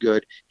really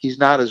good. He's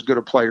not as good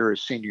a player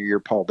as senior year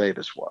Paul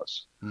Davis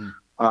was. Mm.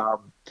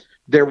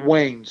 Their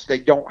wings, they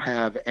don't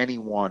have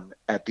anyone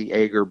at the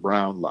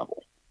Ager-Brown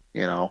level,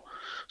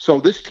 So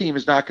this team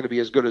is not going to be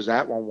as good as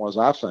that one was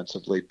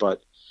offensively.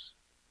 But,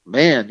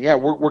 man, yeah,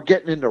 we're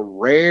getting into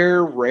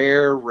rare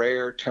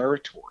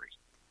territory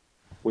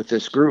with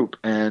this group.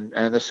 And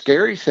the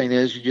scary thing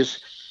is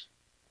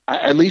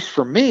at least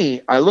for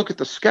me, I look at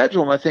the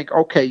schedule and I think,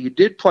 okay, you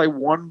did play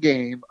one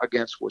game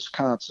against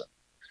Wisconsin.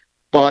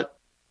 But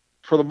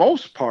for the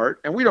most part,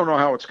 and we don't know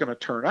how it's going to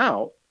turn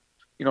out,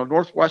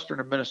 Northwestern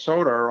and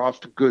Minnesota are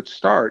off to good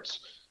starts,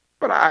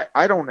 but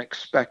I don't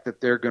expect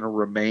that they're going to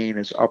remain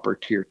as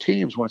upper-tier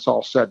teams when it's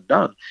all said and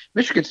done.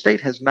 Michigan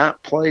State has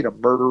not played a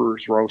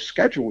murderer's row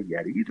schedule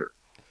yet either.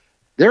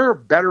 There are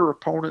better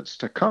opponents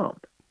to come.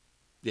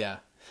 Yeah.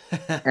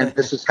 and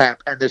this is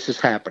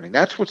happening.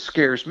 That's what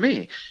scares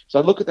me. So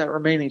I look at that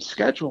remaining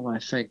schedule and I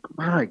think,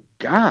 my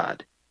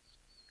God,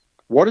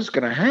 what is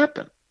going to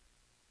happen?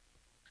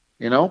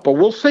 But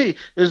we'll see.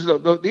 This is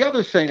the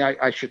other thing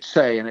I should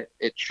say, and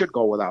it should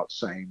go without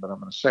saying, but I'm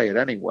going to say it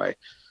anyway.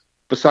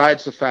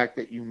 Besides the fact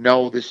that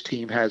this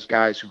team has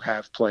guys who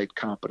have played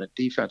competent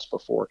defense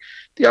before,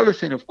 the other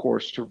thing, of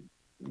course, to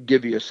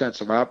give you a sense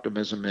of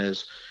optimism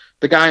is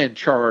the guy in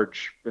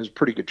charge has a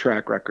pretty good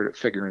track record at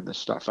figuring this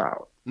stuff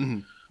out. Mm-hmm.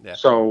 Yeah.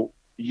 So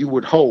you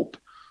would hope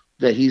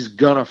that he's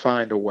going to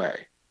find a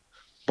way.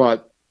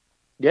 But,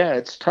 yeah,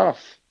 it's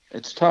tough.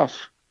 It's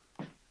tough.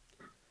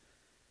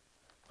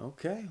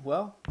 Okay,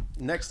 well,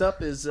 next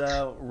up is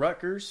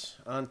Rutgers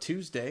on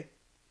Tuesday.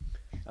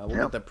 We'll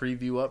get the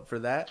preview up for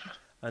that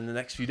in the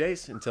next few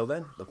days. Until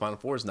then, the Final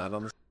Four is not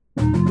on the...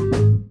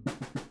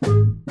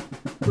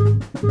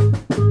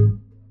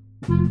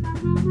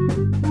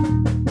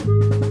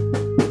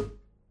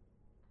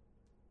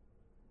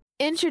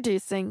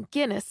 Introducing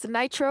Guinness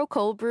Nitro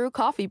Cold Brew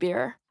Coffee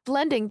Beer,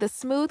 blending the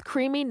smooth,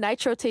 creamy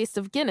nitro taste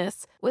of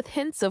Guinness with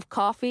hints of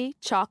coffee,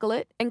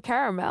 chocolate, and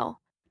caramel.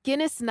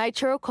 Guinness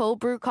Nitro Cold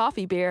Brew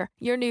Coffee Beer,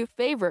 your new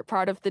favorite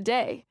part of the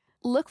day.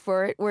 Look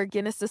for it where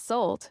Guinness is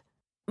sold.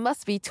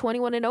 Must be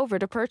 21 and over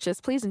to purchase.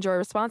 Please enjoy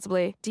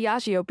responsibly.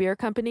 Diageo Beer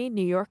Company,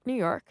 New York, New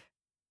York.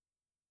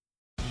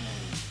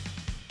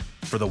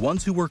 For the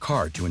ones who work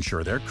hard to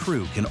ensure their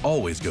crew can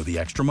always go the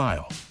extra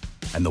mile,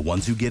 and the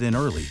ones who get in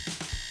early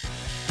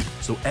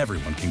so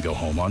everyone can go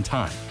home on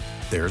time,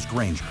 there's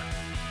Grainger,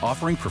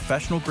 offering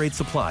professional-grade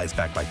supplies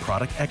backed by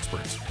product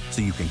experts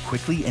so you can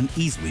quickly and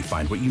easily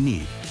find what you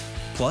need.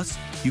 Plus,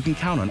 you can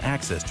count on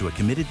access to a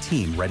committed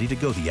team ready to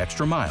go the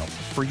extra mile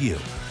for you.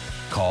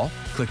 Call,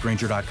 click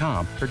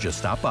Grainger.com, or just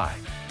stop by.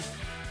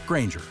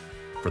 Grainger,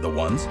 for the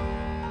ones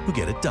who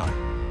get it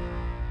done.